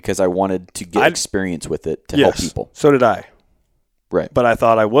e-tagging because I wanted to get experience with it to help people. So did I. Right. But I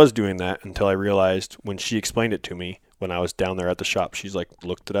thought I was doing that until I realized when she explained it to me when I was down there at the shop. She's like,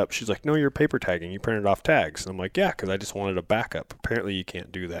 looked it up. She's like, no, you're paper tagging. You printed off tags. And I'm like, yeah, because I just wanted a backup. Apparently you can't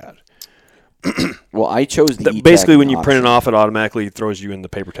do that. Well, I chose the e-tagging basically when you print it option. off, it automatically throws you in the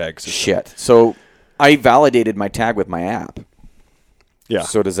paper tag system. Shit. So I validated my tag with my app. Yeah.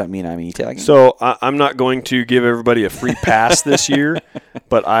 So does that mean I'm e-tagging? So I'm not going to give everybody a free pass this year,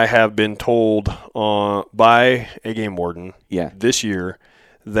 but I have been told by a game warden this year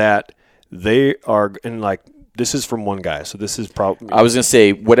that they are, and like, this is from one guy, so this is probably... I was going to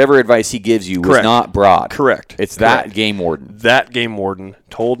say, whatever advice he gives you was Correct. not broad. Correct. It's that game warden. That game warden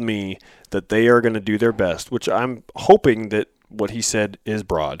told me that they are going to do their best, which I'm hoping that what he said is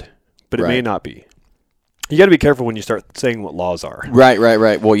broad, but it may not be. You got to be careful when you start saying what laws are. Right.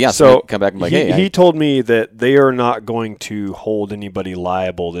 Well, yeah. So come back and be like, he told me that they are not going to hold anybody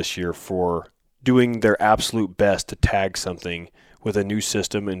liable this year for doing their absolute best to tag something with a new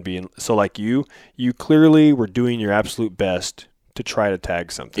system and being so. Like you clearly were doing your absolute best to try to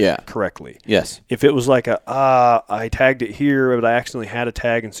tag something correctly. Yes. If it was like I tagged it here, but I accidentally had a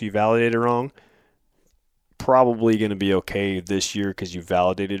tag and so you validated it wrong, probably going to be okay this year because you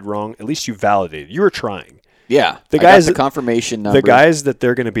validated wrong. At least you validated. You were trying. Yeah. The guys, the confirmation number. The guys that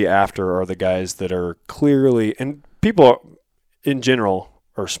they're going to be after are the guys that are clearly, and people in general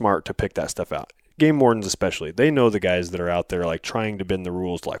are smart to pick that stuff out. Game wardens especially. They know the guys that are out there like trying to bend the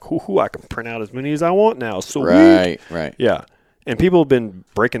rules like, I can print out as many as I want now. Sweet. Right. Yeah. And people have been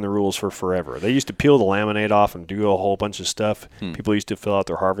breaking the rules for forever. They used to peel the laminate off and do a whole bunch of stuff. People used to fill out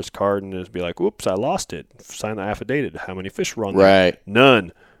their harvest card and just be like, "Oops, I lost it." Sign the affidavit. How many fish were on there? Right.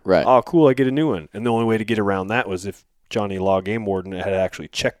 None. Right. Oh, cool, I get a new one. And the only way to get around that was if Johnny Law Game Warden had actually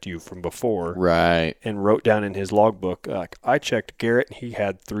checked you from before. Right. And wrote down in his logbook, like, I checked Garrett and he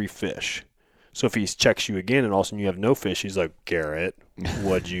had 3 fish. So if he checks you again and all of a sudden you have no fish, he's like, Garrett,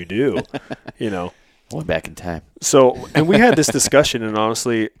 what'd you do? Went back in time. So, and we had this discussion, and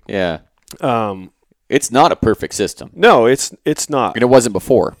honestly, it's not a perfect system. No, it's not. And it wasn't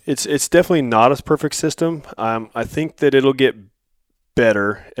before. It's definitely not a perfect system. I think that it'll get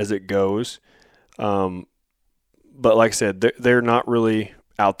better as it goes. But like I said, they're not really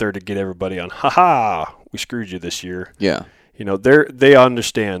out there to get everybody on, we screwed you this year. Yeah. They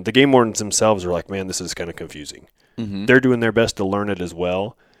understand. The game wardens themselves are like, man, this is kind of confusing. Mm-hmm. They're doing their best to learn it as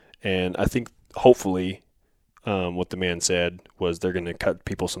well. And I think hopefully what the man said was they're going to cut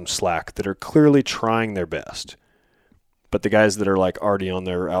people some slack that are clearly trying their best. But the guys that are like already on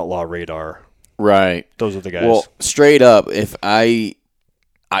their outlaw radar, right? Those are the guys. Well, straight up, if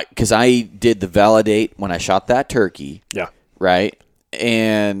because I did the validate when I shot that turkey. Yeah. Right?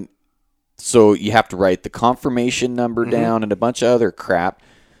 And so you have to write the confirmation number down and a bunch of other crap.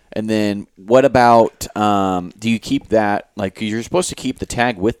 And then what about, do you keep that, like, you're supposed to keep the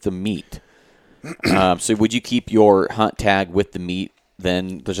tag with the meat. So would you keep your hunt tag with the meat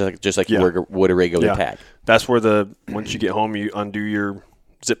then, just like you would a regular tag? That's where once you get home, you undo your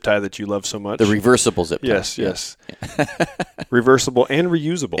zip tie that you love so much. The reversible zip tie. Yes. Reversible and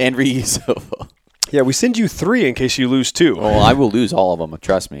reusable. Yeah, we send you 3 in case you lose 2. Well, I will lose all of them.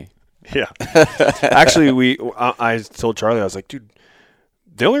 Trust me. Yeah. Actually, I told Charlie, I was like, dude,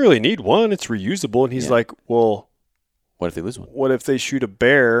 they only really need 1. It's reusable. And he's like, well, What if they lose one? What if they shoot a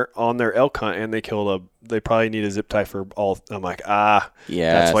bear on their elk hunt and they probably need a zip tie for all? I'm like,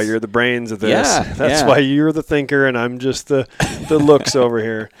 that's why you're the brains of this. Yeah, That's why you're the thinker and I'm just the looks over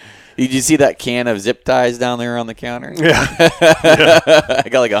here. Did you see that can of zip ties down there on the counter? Yeah. I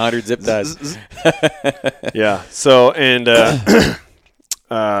got like 100 zip ties. Yeah. So, and then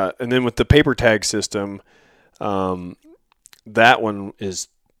with the paper tag system, that one is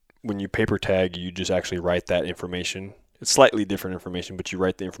when you paper tag, you just actually write that information. It's slightly different information, but you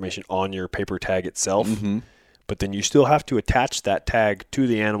write the information on your paper tag itself. Mm-hmm. But then you still have to attach that tag to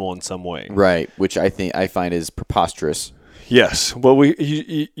the animal in some way. Right, which I find is preposterous. Yes. Well,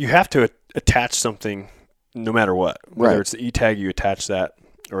 you have to attach something no matter what. Whether Right. it's the e-tag, you attach that,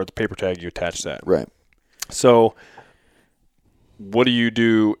 or the paper tag, you attach that. Right. So what do you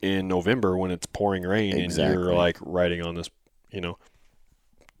do in November when it's pouring rain Exactly. and you're like writing on this,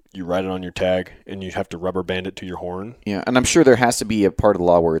 you write it on your tag and you have to rubber band it to your horn? Yeah, and I'm sure there has to be a part of the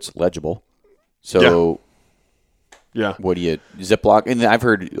law where it's legible. So Yeah. what do you Ziploc? And I've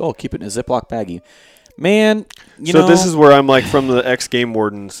heard, keep it in a Ziploc baggie. Man, So this is where I'm like, from the ex-game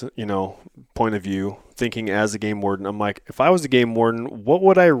warden's, point of view, thinking as a game warden, I'm like, if I was a game warden, what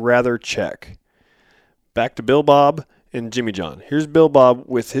would I rather check? Back to Bill Bob and Jimmy John. Here's Bill Bob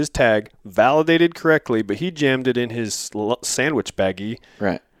with his tag validated correctly, but he jammed it in his sandwich baggie.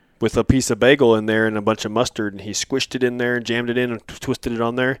 Right. With a piece of bagel in there and a bunch of mustard, and he squished it in there and jammed it in and twisted it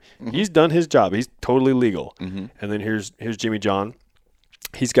on there. Mm-hmm. He's done his job. He's totally legal. Mm-hmm. And then here's Jimmy John.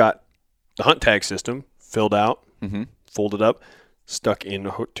 He's got the hunt tag system filled out, mm-hmm. folded up, stuck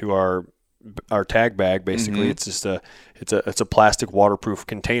into our tag bag. Basically, mm-hmm. It's just it's a plastic waterproof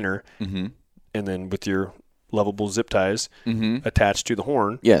container, mm-hmm. and then with your lovable zip ties mm-hmm. attached to the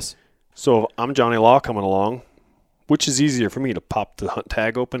horn. Yes. So if I'm Johnny Law coming along, which is easier for me to pop the hunt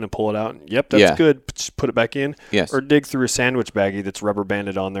tag open and pull it out? Yep, that's good. Just put it back in. Yes. Or dig through a sandwich baggie that's rubber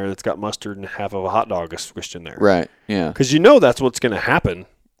banded on there that's got mustard and half of a hot dog squished in there. Right. Yeah. Because that's what's going to happen.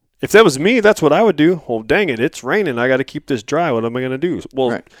 If that was me, that's what I would do. Well, dang it, it's raining. I got to keep this dry. What am I going to do?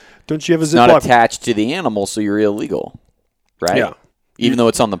 Well, don't you have a Ziploc? Not attached to the animal, so you're illegal, right? Yeah. Even though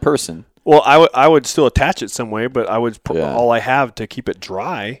it's on the person. Well, I would still attach it some way, but I would put all I have to keep it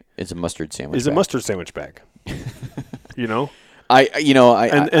dry. It's a mustard sandwich. Is a mustard sandwich bag. And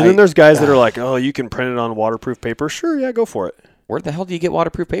then there's guys that are like, oh, you can print it on waterproof paper. Sure, yeah, go for it. Where the hell do you get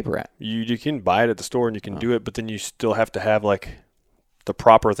waterproof paper at? You can buy it at the store and you can do it, but then you still have to have like the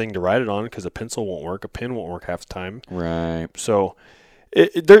proper thing to write it on because a pencil won't work, a pen won't work half the time. Right. So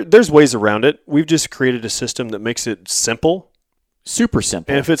there's ways around it. We've just created a system that makes it simple. Super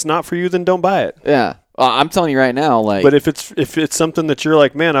simple. And if it's not for you, then don't buy it. Yeah. I'm telling you right now, But if it's something that you're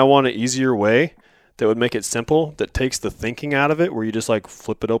like, man, I want an easier way that would make it simple, that takes the thinking out of it, where you just like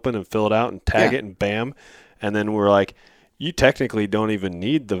flip it open and fill it out and tag it and bam, and then we're like, you technically don't even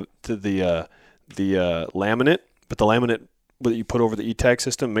need the laminate, but the laminate that you put over the e-tag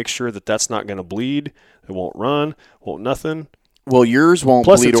system, make sure that that's not going to bleed. It won't run, won't nothing. Well, yours won't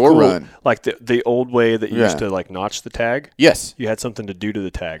Plus bleed it's or cool. run. Like the old way that you used to like notch the tag. Yes. You had something to do to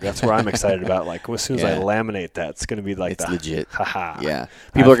the tag. That's what I'm excited about. Like as soon as I laminate that, it's going to be like it's legit. Haha. Yeah.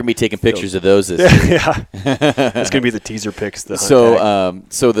 People are going to be taking pictures of those this year. Yeah. It's going to be the teaser pics. So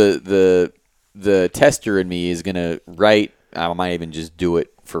the tester in me is going to write, I might even just do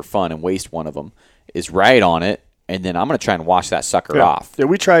it for fun and waste one of them, is write on it, and then I'm going to try and wash that sucker off. Yeah,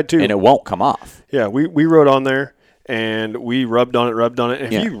 we tried too. And it won't come off. Yeah, we wrote on there. And we rubbed on it.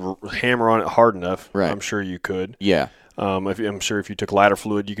 And if you hammer on it hard enough, I'm sure you could. Yeah. I'm sure if you took lighter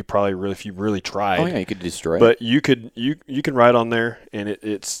fluid, you could probably if you really tried. Oh yeah, you could destroy it. But you can write on there, and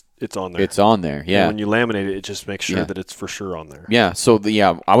it's on there. It's on there. Yeah. And when you laminate it, it just makes sure that it's for sure on there. Yeah. So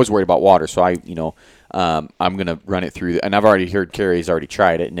I was worried about water, so I'm gonna run it through, and I've already heard Carrie's already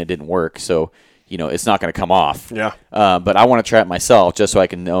tried it, and it didn't work. So. It's not going to come off. Yeah. But I want to try it myself just so I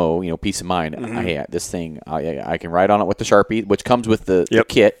can know, peace of mind. Mm-hmm. Hey, this thing, I can write on it with the Sharpie, which comes with the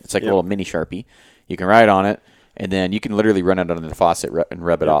kit. It's like a little mini Sharpie. You can write on it, and then you can literally run it under the faucet and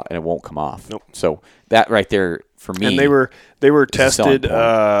rub it off, and it won't come off. Nope. So that right there for me. And they were tested.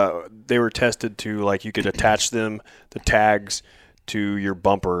 They were tested to like you could attach the tags to your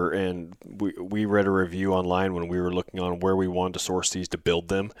bumper, and we read a review online when we were looking on where we wanted to source these to build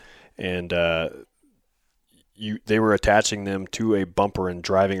them. And they were attaching them to a bumper and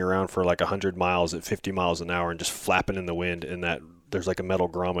driving around for like 100 miles at 50 miles an hour and just flapping in the wind, and that there's like a metal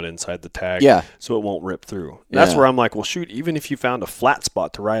grommet inside the tag, so it won't rip through. That's where I'm like, well, shoot, even if you found a flat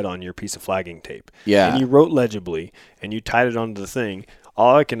spot to write on your piece of flagging tape, and you wrote legibly and you tied it onto the thing,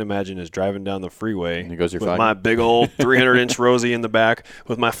 all I can imagine is driving down the freeway And goes your with flagging. my big old 300-inch Rosie in the back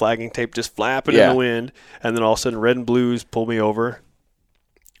with my flagging tape just flapping in the wind, and then all of a sudden red and blues pull me over.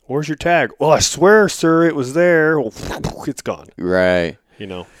 Where's your tag? Well, I swear, sir, it was there. Well, it's gone. Right. You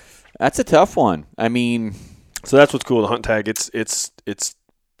know. That's a tough one. I mean, so that's what's cool. The hunt tag, it's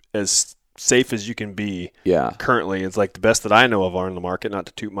as safe as you can be. Yeah. Currently, it's like the best that I know of are in the market. Not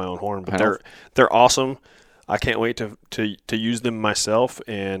to toot my own horn, but they're awesome. I can't wait to use them myself,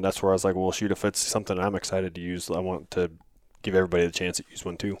 and that's where I was like, well, shoot, if it's something I'm excited to use, I want to give everybody the chance to use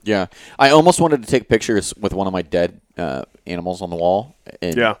one too. Yeah, I almost wanted to take pictures with one of my dead animals on the wall.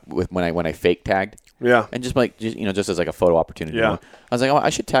 And with when I fake tagged. Yeah, and just as like a photo opportunity. Yeah, I was like, oh,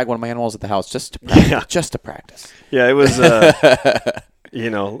 I should tag one of my animals at the house just to practice. Yeah. Just to practice. Yeah, it was.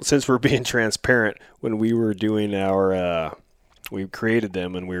 Since we're being transparent, when we were doing our, we created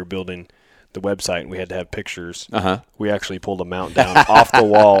them and we were building the website and we had to have pictures. We actually pulled a mount down off the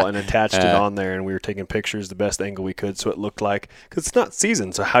wall and attached it on there, and we were taking pictures the best angle we could so it looked like, because it's not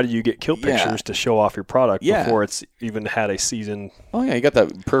seasoned, so how do you get kill pictures to show off your product before it's even had a season? Oh yeah, you got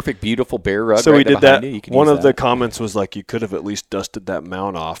that perfect beautiful bear rug. So right we did that. You can one of that. the comments was like, you could have at least dusted that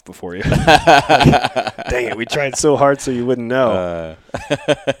mount off before you dang it, we tried so hard so you wouldn't know.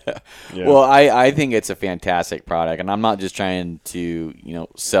 Well, I think it's a fantastic product, and I'm not just trying to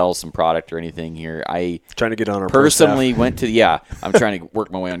sell some product or anything here. I trying to get on our personally went to I'm trying to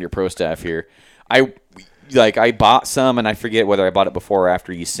work my way on your pro staff here. I bought some, and I forget whether I bought it before or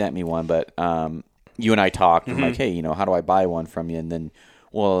after you sent me one, but you and I talked. I'm like, hey, how do I buy one from you? And then,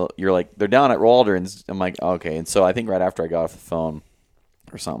 well, you're like, they're down at Waldron's. I'm like, okay. And so I think right after I got off the phone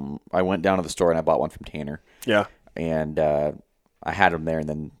or something, I went down to the store and I bought one from Tanner. Yeah. And I had them there, and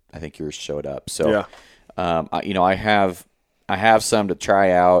then I think yours showed up. So, I have some to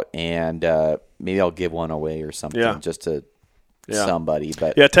try out, and maybe I'll give one away or something just to somebody.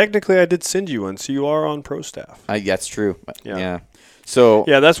 But technically I did send you one, so you are on pro staff. That's true. Yeah. So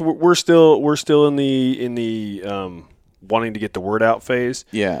that's we're still in the wanting to get the word out phase.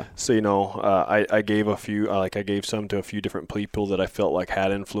 Yeah. So I gave I gave some to a few different people that I felt like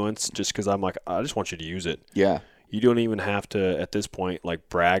had influence, just because I'm like, I just want you to use it. Yeah. You don't even have to, at this point, like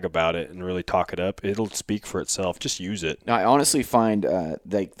brag about it and really talk it up. It'll speak for itself. Just use it. I honestly find,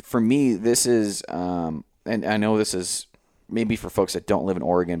 for me, this is, and I know this is maybe for folks that don't live in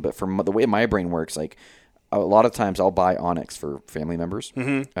Oregon, but for the way my brain works, like a lot of times I'll buy Onyx for family members.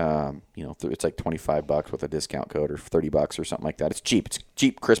 It's like $25 with a discount code, or $30 or something like that. It's cheap. It's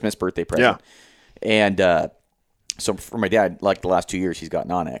cheap Christmas birthday present. Yeah. And so for my dad, like the last 2 years, he's got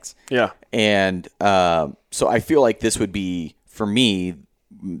an Onyx. Yeah. And so I feel like this would be, for me,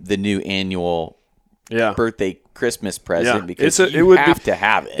 the new annual birthday Christmas present, because you have to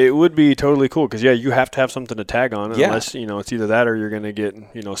have it. It would be totally cool because, you have to have something to tag on, unless, it's either that or you're going to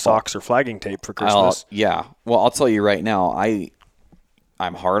get, socks or flagging tape for Christmas. Well, I'll tell you right now,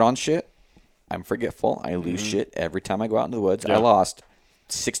 I'm hard on shit. I'm forgetful. I lose shit every time I go out in the woods. I lost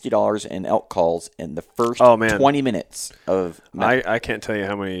 $60 in elk calls in the first 20 minutes of. I can't tell you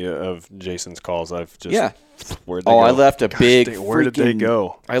how many of Jason's calls I've just. Where'd they go? I left a big. Where did they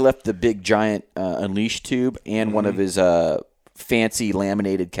go? I left the big giant Unleash tube and one of his fancy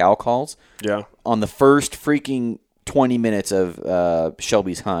laminated cow calls. Yeah. On the first freaking 20 minutes of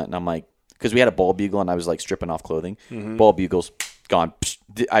Shelby's hunt, and I'm like, because we had a bull bugle and I was like stripping off clothing. Bull bugles gone.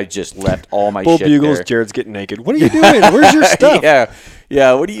 I just left all my bull shit bugles. there. Jared's getting naked. What are you doing? Where's your stuff?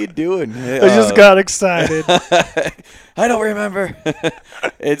 Yeah. What are you doing? I just got excited. I don't remember.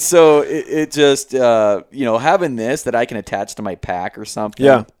 And so it just having this that I can attach to my pack or something.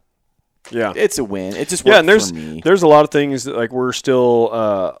 Yeah, it's a win. It just worked for me. There's a lot of things that, like, we're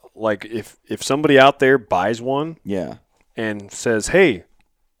still like if somebody out there buys one, and says, hey,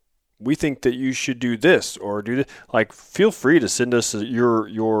 we think that you should do this or do this, like, feel free to send us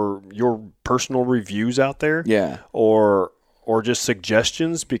your personal reviews out there. Yeah. Or just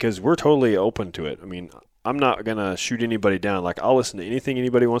suggestions, because we're totally open to it. I mean, I'm not going to shoot anybody down. Like, I'll listen to anything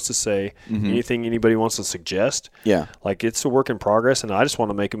anybody wants to say, anything anybody wants to suggest. Yeah. Like, it's a work in progress, and I just want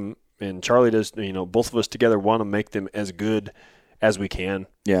to make them, and Charlie does, both of us together want to make them as good as we can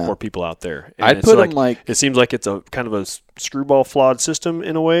for people out there. And I'd put them like, it seems like it's a kind of a screwball flawed system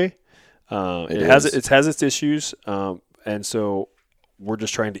in a way. It has its issues, and so we're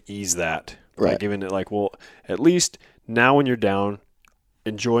just trying to ease that by giving it, like, well, at least now when you're down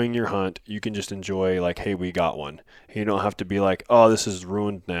enjoying your hunt, you can just enjoy, like, hey, we got one. You don't have to be like, oh, this is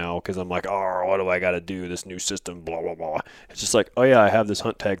ruined now because I'm like, oh, what do I got to do? This new system, blah blah blah. It's just like, oh yeah, I have this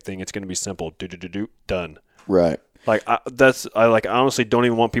hunt tag thing. It's going to be simple. Done. Right. Like, I honestly don't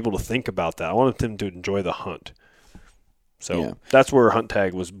even want people to think about that. I want them to enjoy the hunt. So that's where Hunt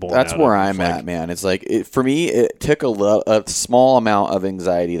Tag was born. That's where I'm at, man. It's like for me, it took a small amount of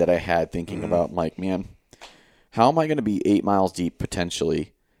anxiety that I had thinking about, like, man, how am I going to be 8 miles deep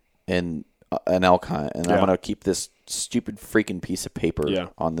potentially in an elk hunt, and I'm going to keep this stupid freaking piece of paper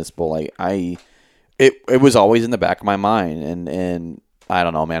on this bull? It was always in the back of my mind, and I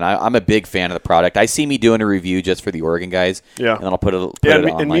don't know, man. I'm a big fan of the product. I see me doing a review just for the Oregon guys. Yeah. And then I'll put it on.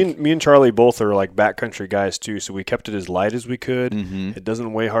 Me and Charlie both are like backcountry guys too, so we kept it as light as we could. Mm-hmm. It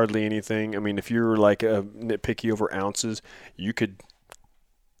doesn't weigh hardly anything. I mean, if you're like nitpicky over ounces, you could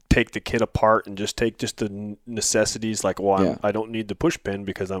take the kit apart and just take just the necessities. Like, I don't need the push pin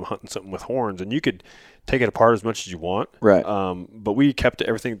because I'm hunting something with horns, and you could take it apart as much as you want. Right. But we kept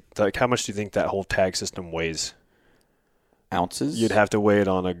everything. Like, how much do you think that whole tag system weighs? Ounces? You'd have to weigh it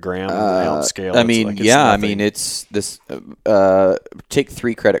on a gram ounce scale. It's this. Take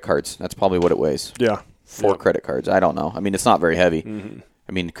 3 credit cards. That's probably what it weighs. Yeah. 4 credit cards. I don't know. I mean, it's not very heavy. Mm-hmm.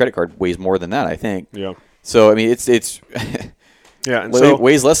 I mean, the credit card weighs more than that, I think. Yeah. So I mean, it's yeah, and it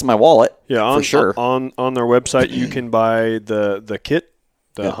weighs less than my wallet. Yeah, for sure. On their website, you can buy the kit,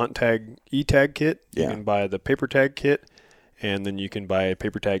 the Hunt Tag E-Tag kit. You can buy the paper tag kit. And then you can buy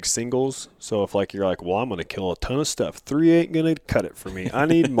paper tag singles. So if you're like, well, I'm going to kill a ton of stuff. 3 ain't going to cut it for me. I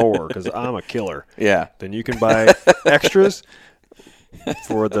need more because I'm a killer. Yeah. Then you can buy extras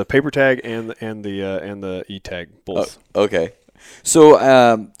for the paper tag and the e-tag both. Okay. So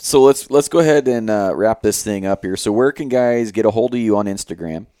let's go ahead and wrap this thing up here. So where can guys get a hold of you on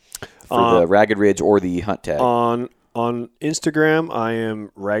Instagram for the Ragged Ridge or the Hunt Tag? On Instagram, I am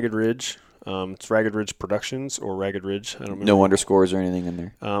Ragged Ridge. It's Ragged Ridge Productions or Ragged Ridge. I don't remember. No underscores or anything in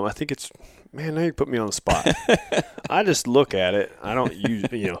there. I think it's, man, now you put me on the spot. I just look at it. I don't use,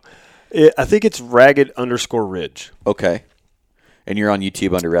 I think it's Ragged_Ridge. Okay. And you're on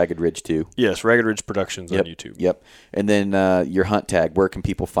YouTube under Ragged Ridge too? Yes, Ragged Ridge Productions on YouTube. Yep. And then your Hunt Tag, where can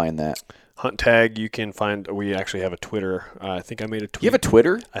people find that? Hunt Tag, you can find. We actually have a Twitter. I think I made a tweet. You have a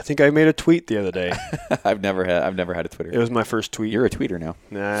Twitter? I think I made a tweet the other day. I've never had a Twitter. It was my first tweet. You're a tweeter now.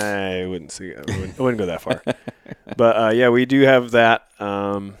 Nah, I wouldn't go that far. But we do have that,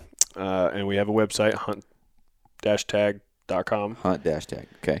 and we have a website, hunt-tag.com. Hunt-tag.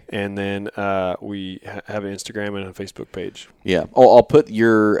 Okay. And then we have an Instagram and a Facebook page. Yeah. Oh, I'll put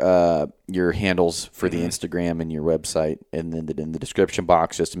your handles for the Instagram and your website and then in the description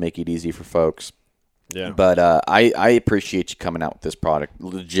box just to make it easy for folks. Yeah. But I appreciate you coming out with this product.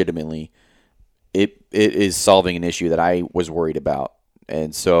 Legitimately, it is solving an issue that I was worried about.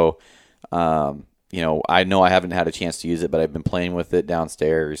 And so, I know I haven't had a chance to use it, but I've been playing with it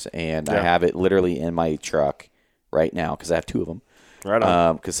downstairs, and I have it literally in my truck right now because I have 2 of them. Right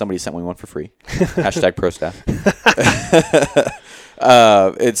on. Because somebody sent me one for free. #ProStaff.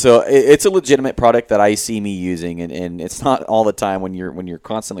 And so it's a legitimate product that I see me using, and it's not all the time when you're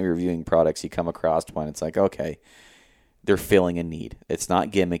constantly reviewing products, you come across one. It's like, okay, they're filling a need. It's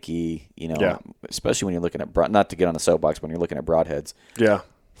not gimmicky, especially when you're looking at not to get on the soapbox, when you're looking at broadheads. Yeah.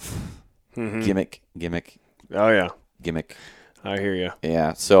 Gimmick. Oh yeah. Gimmick. I hear you.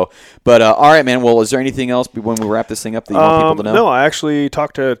 Yeah. So, but all right, man. Well, is there anything else when we wrap this thing up that you want people to know? No, I actually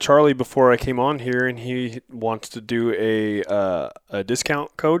talked to Charlie before I came on here, and he wants to do a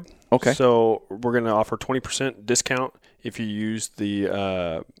discount code. Okay. So we're going to offer 20% discount if you use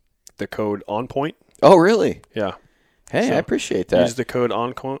the code OnPoint. Oh, really? Yeah. Hey, so I appreciate that. Use the code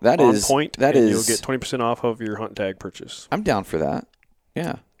OnPoint. You'll get 20% off of your Hunt Tag purchase. I'm down for that.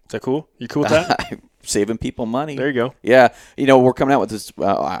 Yeah. Is that cool? You cool with that? Saving people money. There you go. Yeah. We're coming out with this.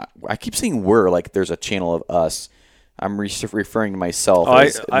 I keep saying we're, like there's a channel of us. I'm referring to myself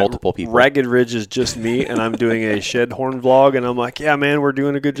as multiple people. Ragged Ridge is just me, and I'm doing a shed horn vlog, and I'm like, yeah, man, we're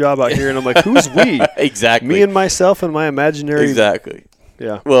doing a good job out here. And I'm like, who's we? Exactly. Me and myself and my imaginary. Exactly.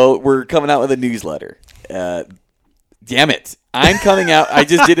 Yeah. Well, we're coming out with a newsletter. Damn it. I'm coming out. I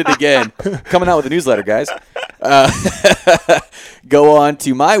just did it again. Coming out with a newsletter, guys. Go on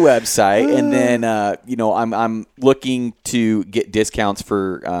to my website, and then I'm looking to get discounts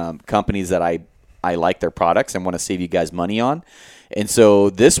for companies that I like their products and want to save you guys money on. And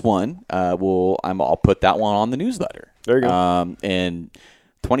so this one I'll put that one on the newsletter. There you go. And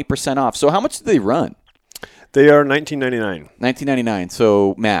 20% off. So how much do they run? They are $19.99. $19.99.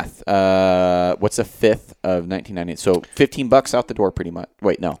 So math. What's a fifth of $19.99? So $15 out the door, pretty much.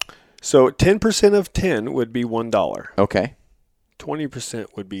 Wait, no. So 10% of 10 would be $1. Okay. 20%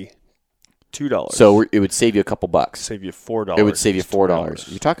 would be $2. So it would save you a couple bucks. Save you $4. It would save you $4.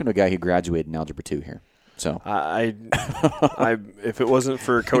 You're talking to a guy who graduated in Algebra 2 here. So I if it wasn't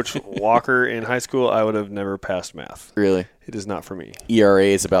for Coach Walker in high school, I would have never passed math. Really? It is not for me. ERA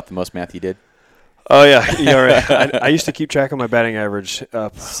is about the most math you did? Oh yeah, you're right. I used to keep track of my batting average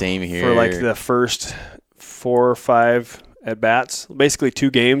up Same here. for like the first 4 or 5 at bats, basically 2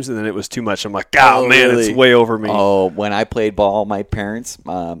 games, and then it was too much. I'm like, oh man, really? it's way over me. Oh, when I played ball, my parents,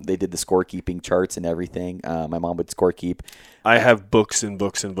 they did the scorekeeping charts and everything. My mom would scorekeep. I have books and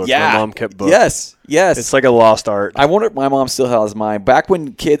books and books. Yeah. My mom kept books. Yes. It's like a lost art. I wonder if my mom still has mine. Back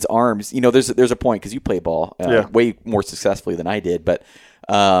when kids' arms, there's a point because you play ball way more successfully than I did. But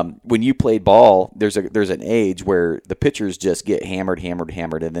when you played ball, there's an age where the pitchers just get hammered,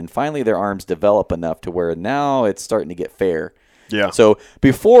 and then finally their arms develop enough to where now it's starting to get fair. Yeah. So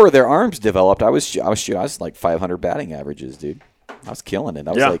before their arms developed, I was like 500 batting averages, dude. I was killing it.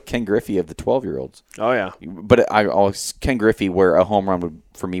 I was like Ken Griffey of the 12-year-olds. Oh yeah. But I always Ken Griffey, where a home run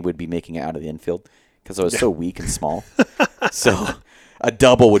would be making it out of the infield because I was so weak and small. So a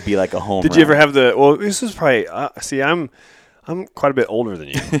double would be like a home run. Did you ever have this is probably see I'm quite a bit older than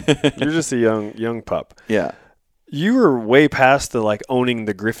you. You're just a young pup. Yeah. You were way past the like owning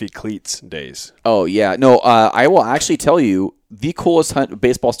the Griffey cleats days. Oh yeah. No, I will actually tell you the coolest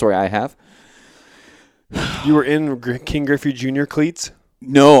baseball story I have. You were in King Griffey Jr. cleats?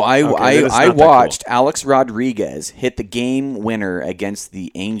 No, Okay, I watched Alex Rodriguez hit the game winner against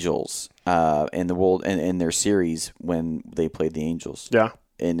the Angels in the world in their series when they played the Angels. Yeah.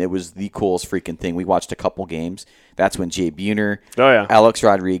 And it was the coolest freaking thing. We watched a couple games. That's when Jay Buhner, Alex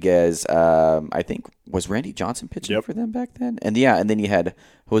Rodriguez, I think was Randy Johnson pitching for them back then. And then you had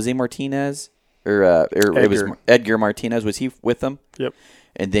Jose Martinez or it was Edgar Martinez. Was he with them? Yep.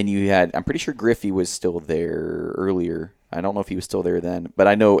 And then you had, I'm pretty sure Griffey was still there earlier. I don't know if he was still there then, but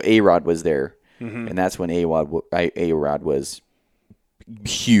I know A-Rod was there. Mm-hmm. And that's when A-Rod was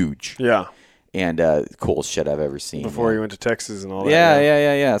huge. Yeah. And coolest shit I've ever seen. Before he went to Texas and all that.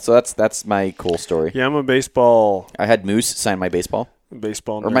 Yeah. So that's my cool story. Yeah, I'm a baseball. I had Moose sign my baseball.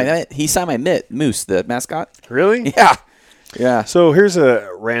 Nerd. He signed my mitt, Moose, the mascot. Really? Yeah. Yeah. So here's a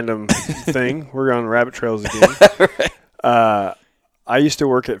random thing. We're on rabbit trails again. Right. I used to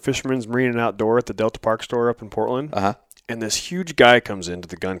work at Fisherman's Marine and Outdoor at the Delta Park store up in Portland. Uh-huh. And this huge guy comes into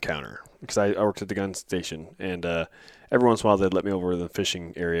the gun counter because I worked at the gun station. And every once in a while they'd let me over to the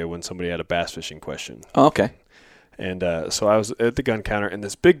fishing area when somebody had a bass fishing question. Oh, okay. And so I was at the gun counter, and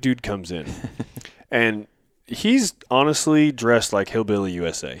this big dude comes in. And he's honestly dressed like Hillbilly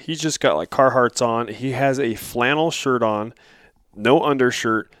USA. He's just got like Carhartts on. He has a flannel shirt on, no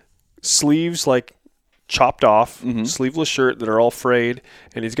undershirt, sleeves like chopped off, sleeveless shirt that are all frayed,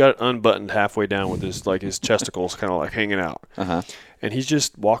 and he's got it unbuttoned halfway down with his chesticles kind of like hanging out. Uh-huh. And he's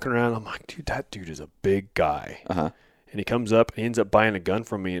just walking around. I'm like, dude, that dude is a big guy. Uh-huh. And he comes up, and he ends up buying a gun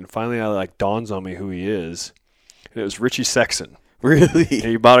from me, and finally it dawns on me who he is. And it was Richie Sexson. Really? And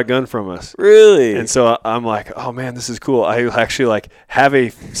he bought a gun from us. Really? And so I'm like, oh man, this is cool. I actually have a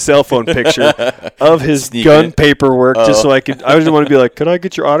cell phone picture of his gun paperwork just so I just want to be like, could I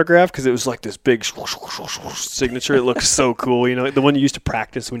get your autograph? Because it was like this big signature. It looks so cool. The one you used to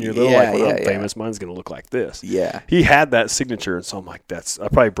practice when you're little. When I'm famous, mine's going to look like this. Yeah. He had that signature. And so I'm like, I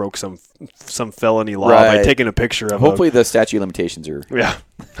probably broke some felony law by taking a picture of him. Hopefully the statute of limitations are. Yeah.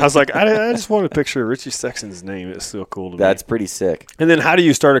 I was like, I just want a picture of Richie Sexton's name. It's still cool to me. That's pretty sick. And then how do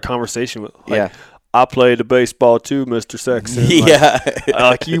you start a conversation with I played the baseball too, Mr. Sexton.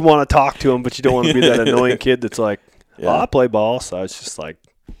 You want to talk to him, but you don't want to be that annoying kid that's like, I play ball. So it's just like.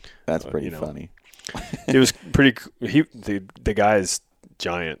 That's pretty funny. It was pretty – the guy is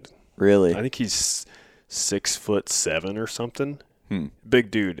giant. Really? I think he's 6'7" or something. Big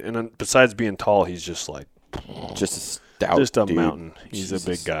dude. And besides being tall, he's just like – just a stout just a dude. Mountain. He's a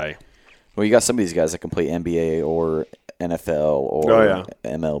big guy. Well, you got some of these guys that can play NBA or NFL or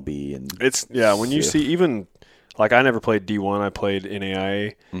MLB. And it's when you see even like I never played D1, I played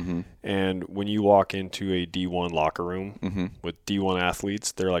NAIA. Mm-hmm. And when you walk into a D1 locker room with D1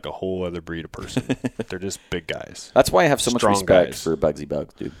 athletes, they're like a whole other breed of person. They're just big guys. That's why I have so much respect guys. for Bugsy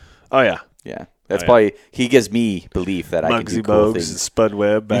Buggs, dude. Oh yeah. Yeah. That's probably he gives me belief that I can do cool things. Bugsy Buggs and Spud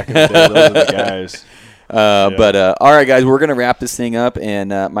Webb back in the day, those are the guys. But all right, guys, we're going to wrap this thing up. And,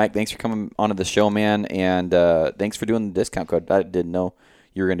 Mike, thanks for coming onto the show, man. And thanks for doing the discount code. I didn't know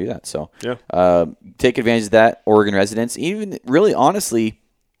you were going to do that. So take advantage of that, Oregon residents. Even really, honestly,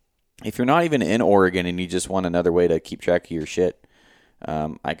 if you're not even in Oregon and you just want another way to keep track of your shit,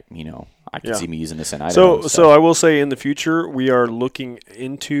 I can see me using this in Idaho. So I will say in the future, we are looking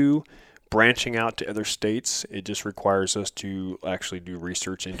into branching out to other states. It just requires us to actually do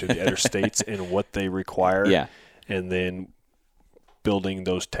research into the other states and what they require. Yeah. And then building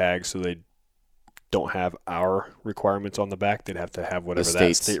those tags so they don't have our requirements on the back. They'd have to have whatever that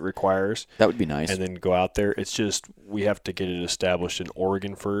states. state requires. That would be nice. And then go out there. It's just we have to get it established in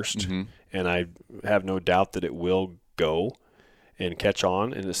Oregon first. Mm-hmm. And I have no doubt that it will go and catch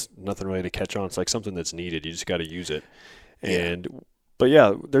on. And it's nothing really to catch on. It's like something that's needed. You just got to use it. But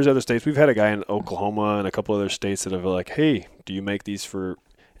yeah, there's other states. We've had a guy in Oklahoma and a couple other states that have like, hey, do you make these for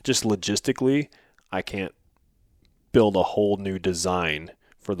just logistically? I can't build a whole new design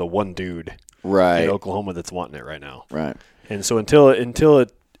for the one dude right. in Oklahoma that's wanting it right now. Right. And so until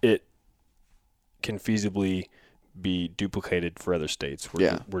it can feasibly be duplicated for other states,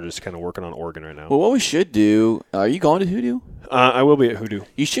 we're just kind of working on Oregon right now. Well, what we should do, are you going to Hoodoo? I will be at Hoodoo.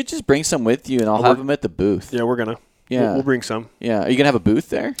 You should just bring some with you, and I'll have them at the booth. Yeah, we're going to. Yeah. We'll bring some. Yeah. Are you going to have a booth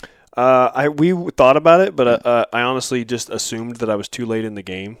there? We thought about it, but I honestly just assumed that I was too late in the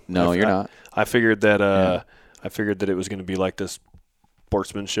game. No, you're not. I figured that it was going to be like this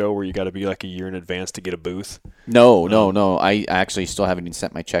sportsman show where you got to be like a year in advance to get a booth. No. I actually still haven't even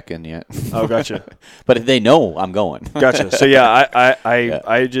sent my check in yet. Oh, gotcha. But they know I'm going. Gotcha. So yeah,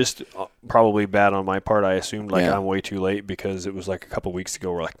 I just probably bad on my part. I assumed I'm way too late because it was like a couple weeks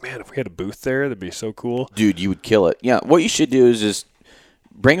ago. We're like, man, if we had a booth there, that'd be so cool. Dude, you would kill it. Yeah. What you should do is just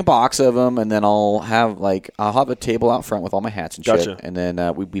bring a box of them, and then I'll have a table out front with all my hats and Gotcha. shit, and then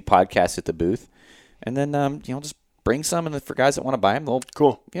we podcast at the booth, and then just bring some, and for guys that want to buy them,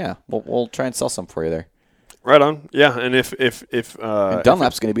 cool. Yeah, we'll try and sell some for you there. Right on. Yeah, and if and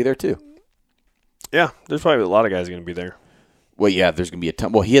Dunlap's going to be there too. Yeah, there's probably a lot of guys going to be there. Well, yeah, there's going to be a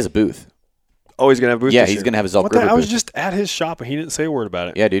ton. Well, he has a booth. Oh, he's going to have a booth. Yeah, this he's year? going to have his Elk What River I was booth. just at his shop and he didn't say a word about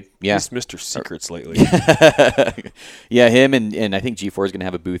it. Yeah, dude. Yeah, he's Mr. Secrets lately. Yeah, him and I think G4 is going to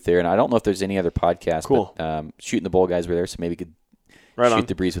have a booth there, and I don't know if there's any other podcasts. Cool. But, Shooting the Bull guys were there, so maybe we could shoot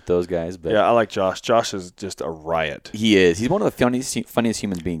the breeze with those guys. But yeah, I like Josh. Josh is just a riot. He is. He's one of the funniest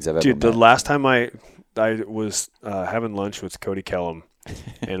human beings I've ever met. Dude, the last time I was having lunch with Cody Kellum,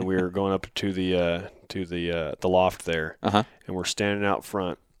 and we were going up to the loft there, and we're standing out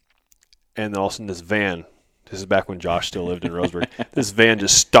front, and all of a sudden this van. This is back when Josh still lived in Roseburg. This van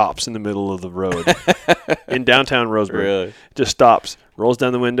just stops in the middle of the road in downtown Roseburg. Really? Just stops, rolls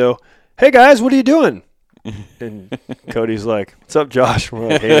down the window. Hey guys, what are you doing? And Cody's like, "What's up, Josh?" We're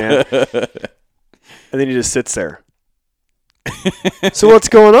like, "Hey man," and then he just sits there. So what's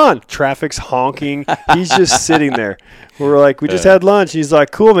going on? Traffic's honking. He's just sitting there. We're like, "We just had lunch." He's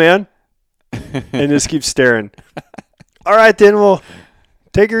like, "Cool, man," and just keeps staring. All right, then we'll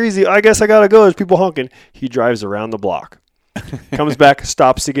take her easy. I guess I gotta go. There's people honking. He drives around the block, comes back,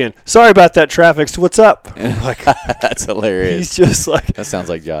 stops again. Sorry about that, traffic. So what's up? Like, that's hilarious. He's just like that sounds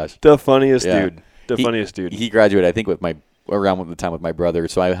like Josh, the funniest dude. Funniest dude. He graduated, I think, around the time with my brother.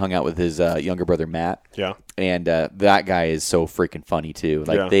 So I hung out with his younger brother Matt. Yeah. And that guy is so freaking funny too.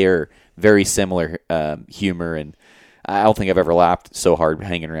 They are very similar humor, and I don't think I've ever laughed so hard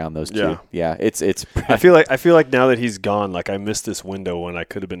hanging around those two. Yeah. It's. I feel like now that he's gone, like I missed this window when I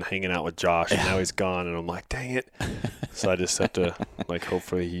could have been hanging out with Josh, and now he's gone, and I'm like, dang it. So I just have to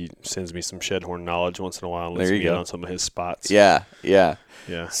hopefully he sends me some Shedhorn knowledge once in a while and lets me in on some of his spots. Yeah. Yeah.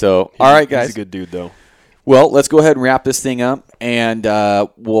 So all right, guys. He's a good dude though. Well, let's go ahead and wrap this thing up, and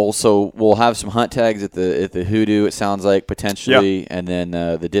we'll have some hunt tags at the Hoodoo. It sounds like potentially, and then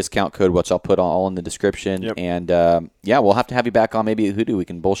the discount code, which I'll put all in the description. Yep. And we'll have to have you back on maybe at Hoodoo. We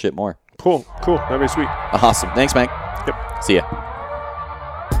can bullshit more. Cool. That'd be sweet. Awesome. Thanks, Mike. Yep. See ya.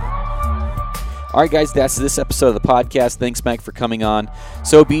 All right, guys, that's this episode of the podcast. Thanks, Mike, for coming on.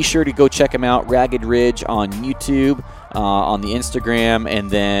 So be sure to go check him out, Ragged Ridge, on YouTube, on the Instagram,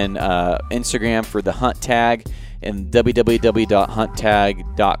 and then Instagram for the hunt tag, and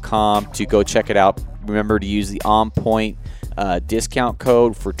www.hunttag.com to go check it out. Remember to use the On Point discount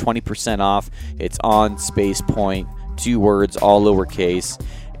code for 20% off. It's on space point, 2 words, all lowercase,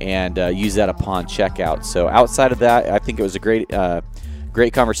 and use that upon checkout. So outside of that, I think it was a great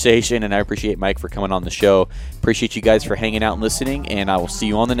conversation, and I appreciate Mike for coming on the show. Appreciate you guys for hanging out and listening, and I will see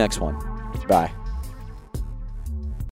you on the next one. Bye.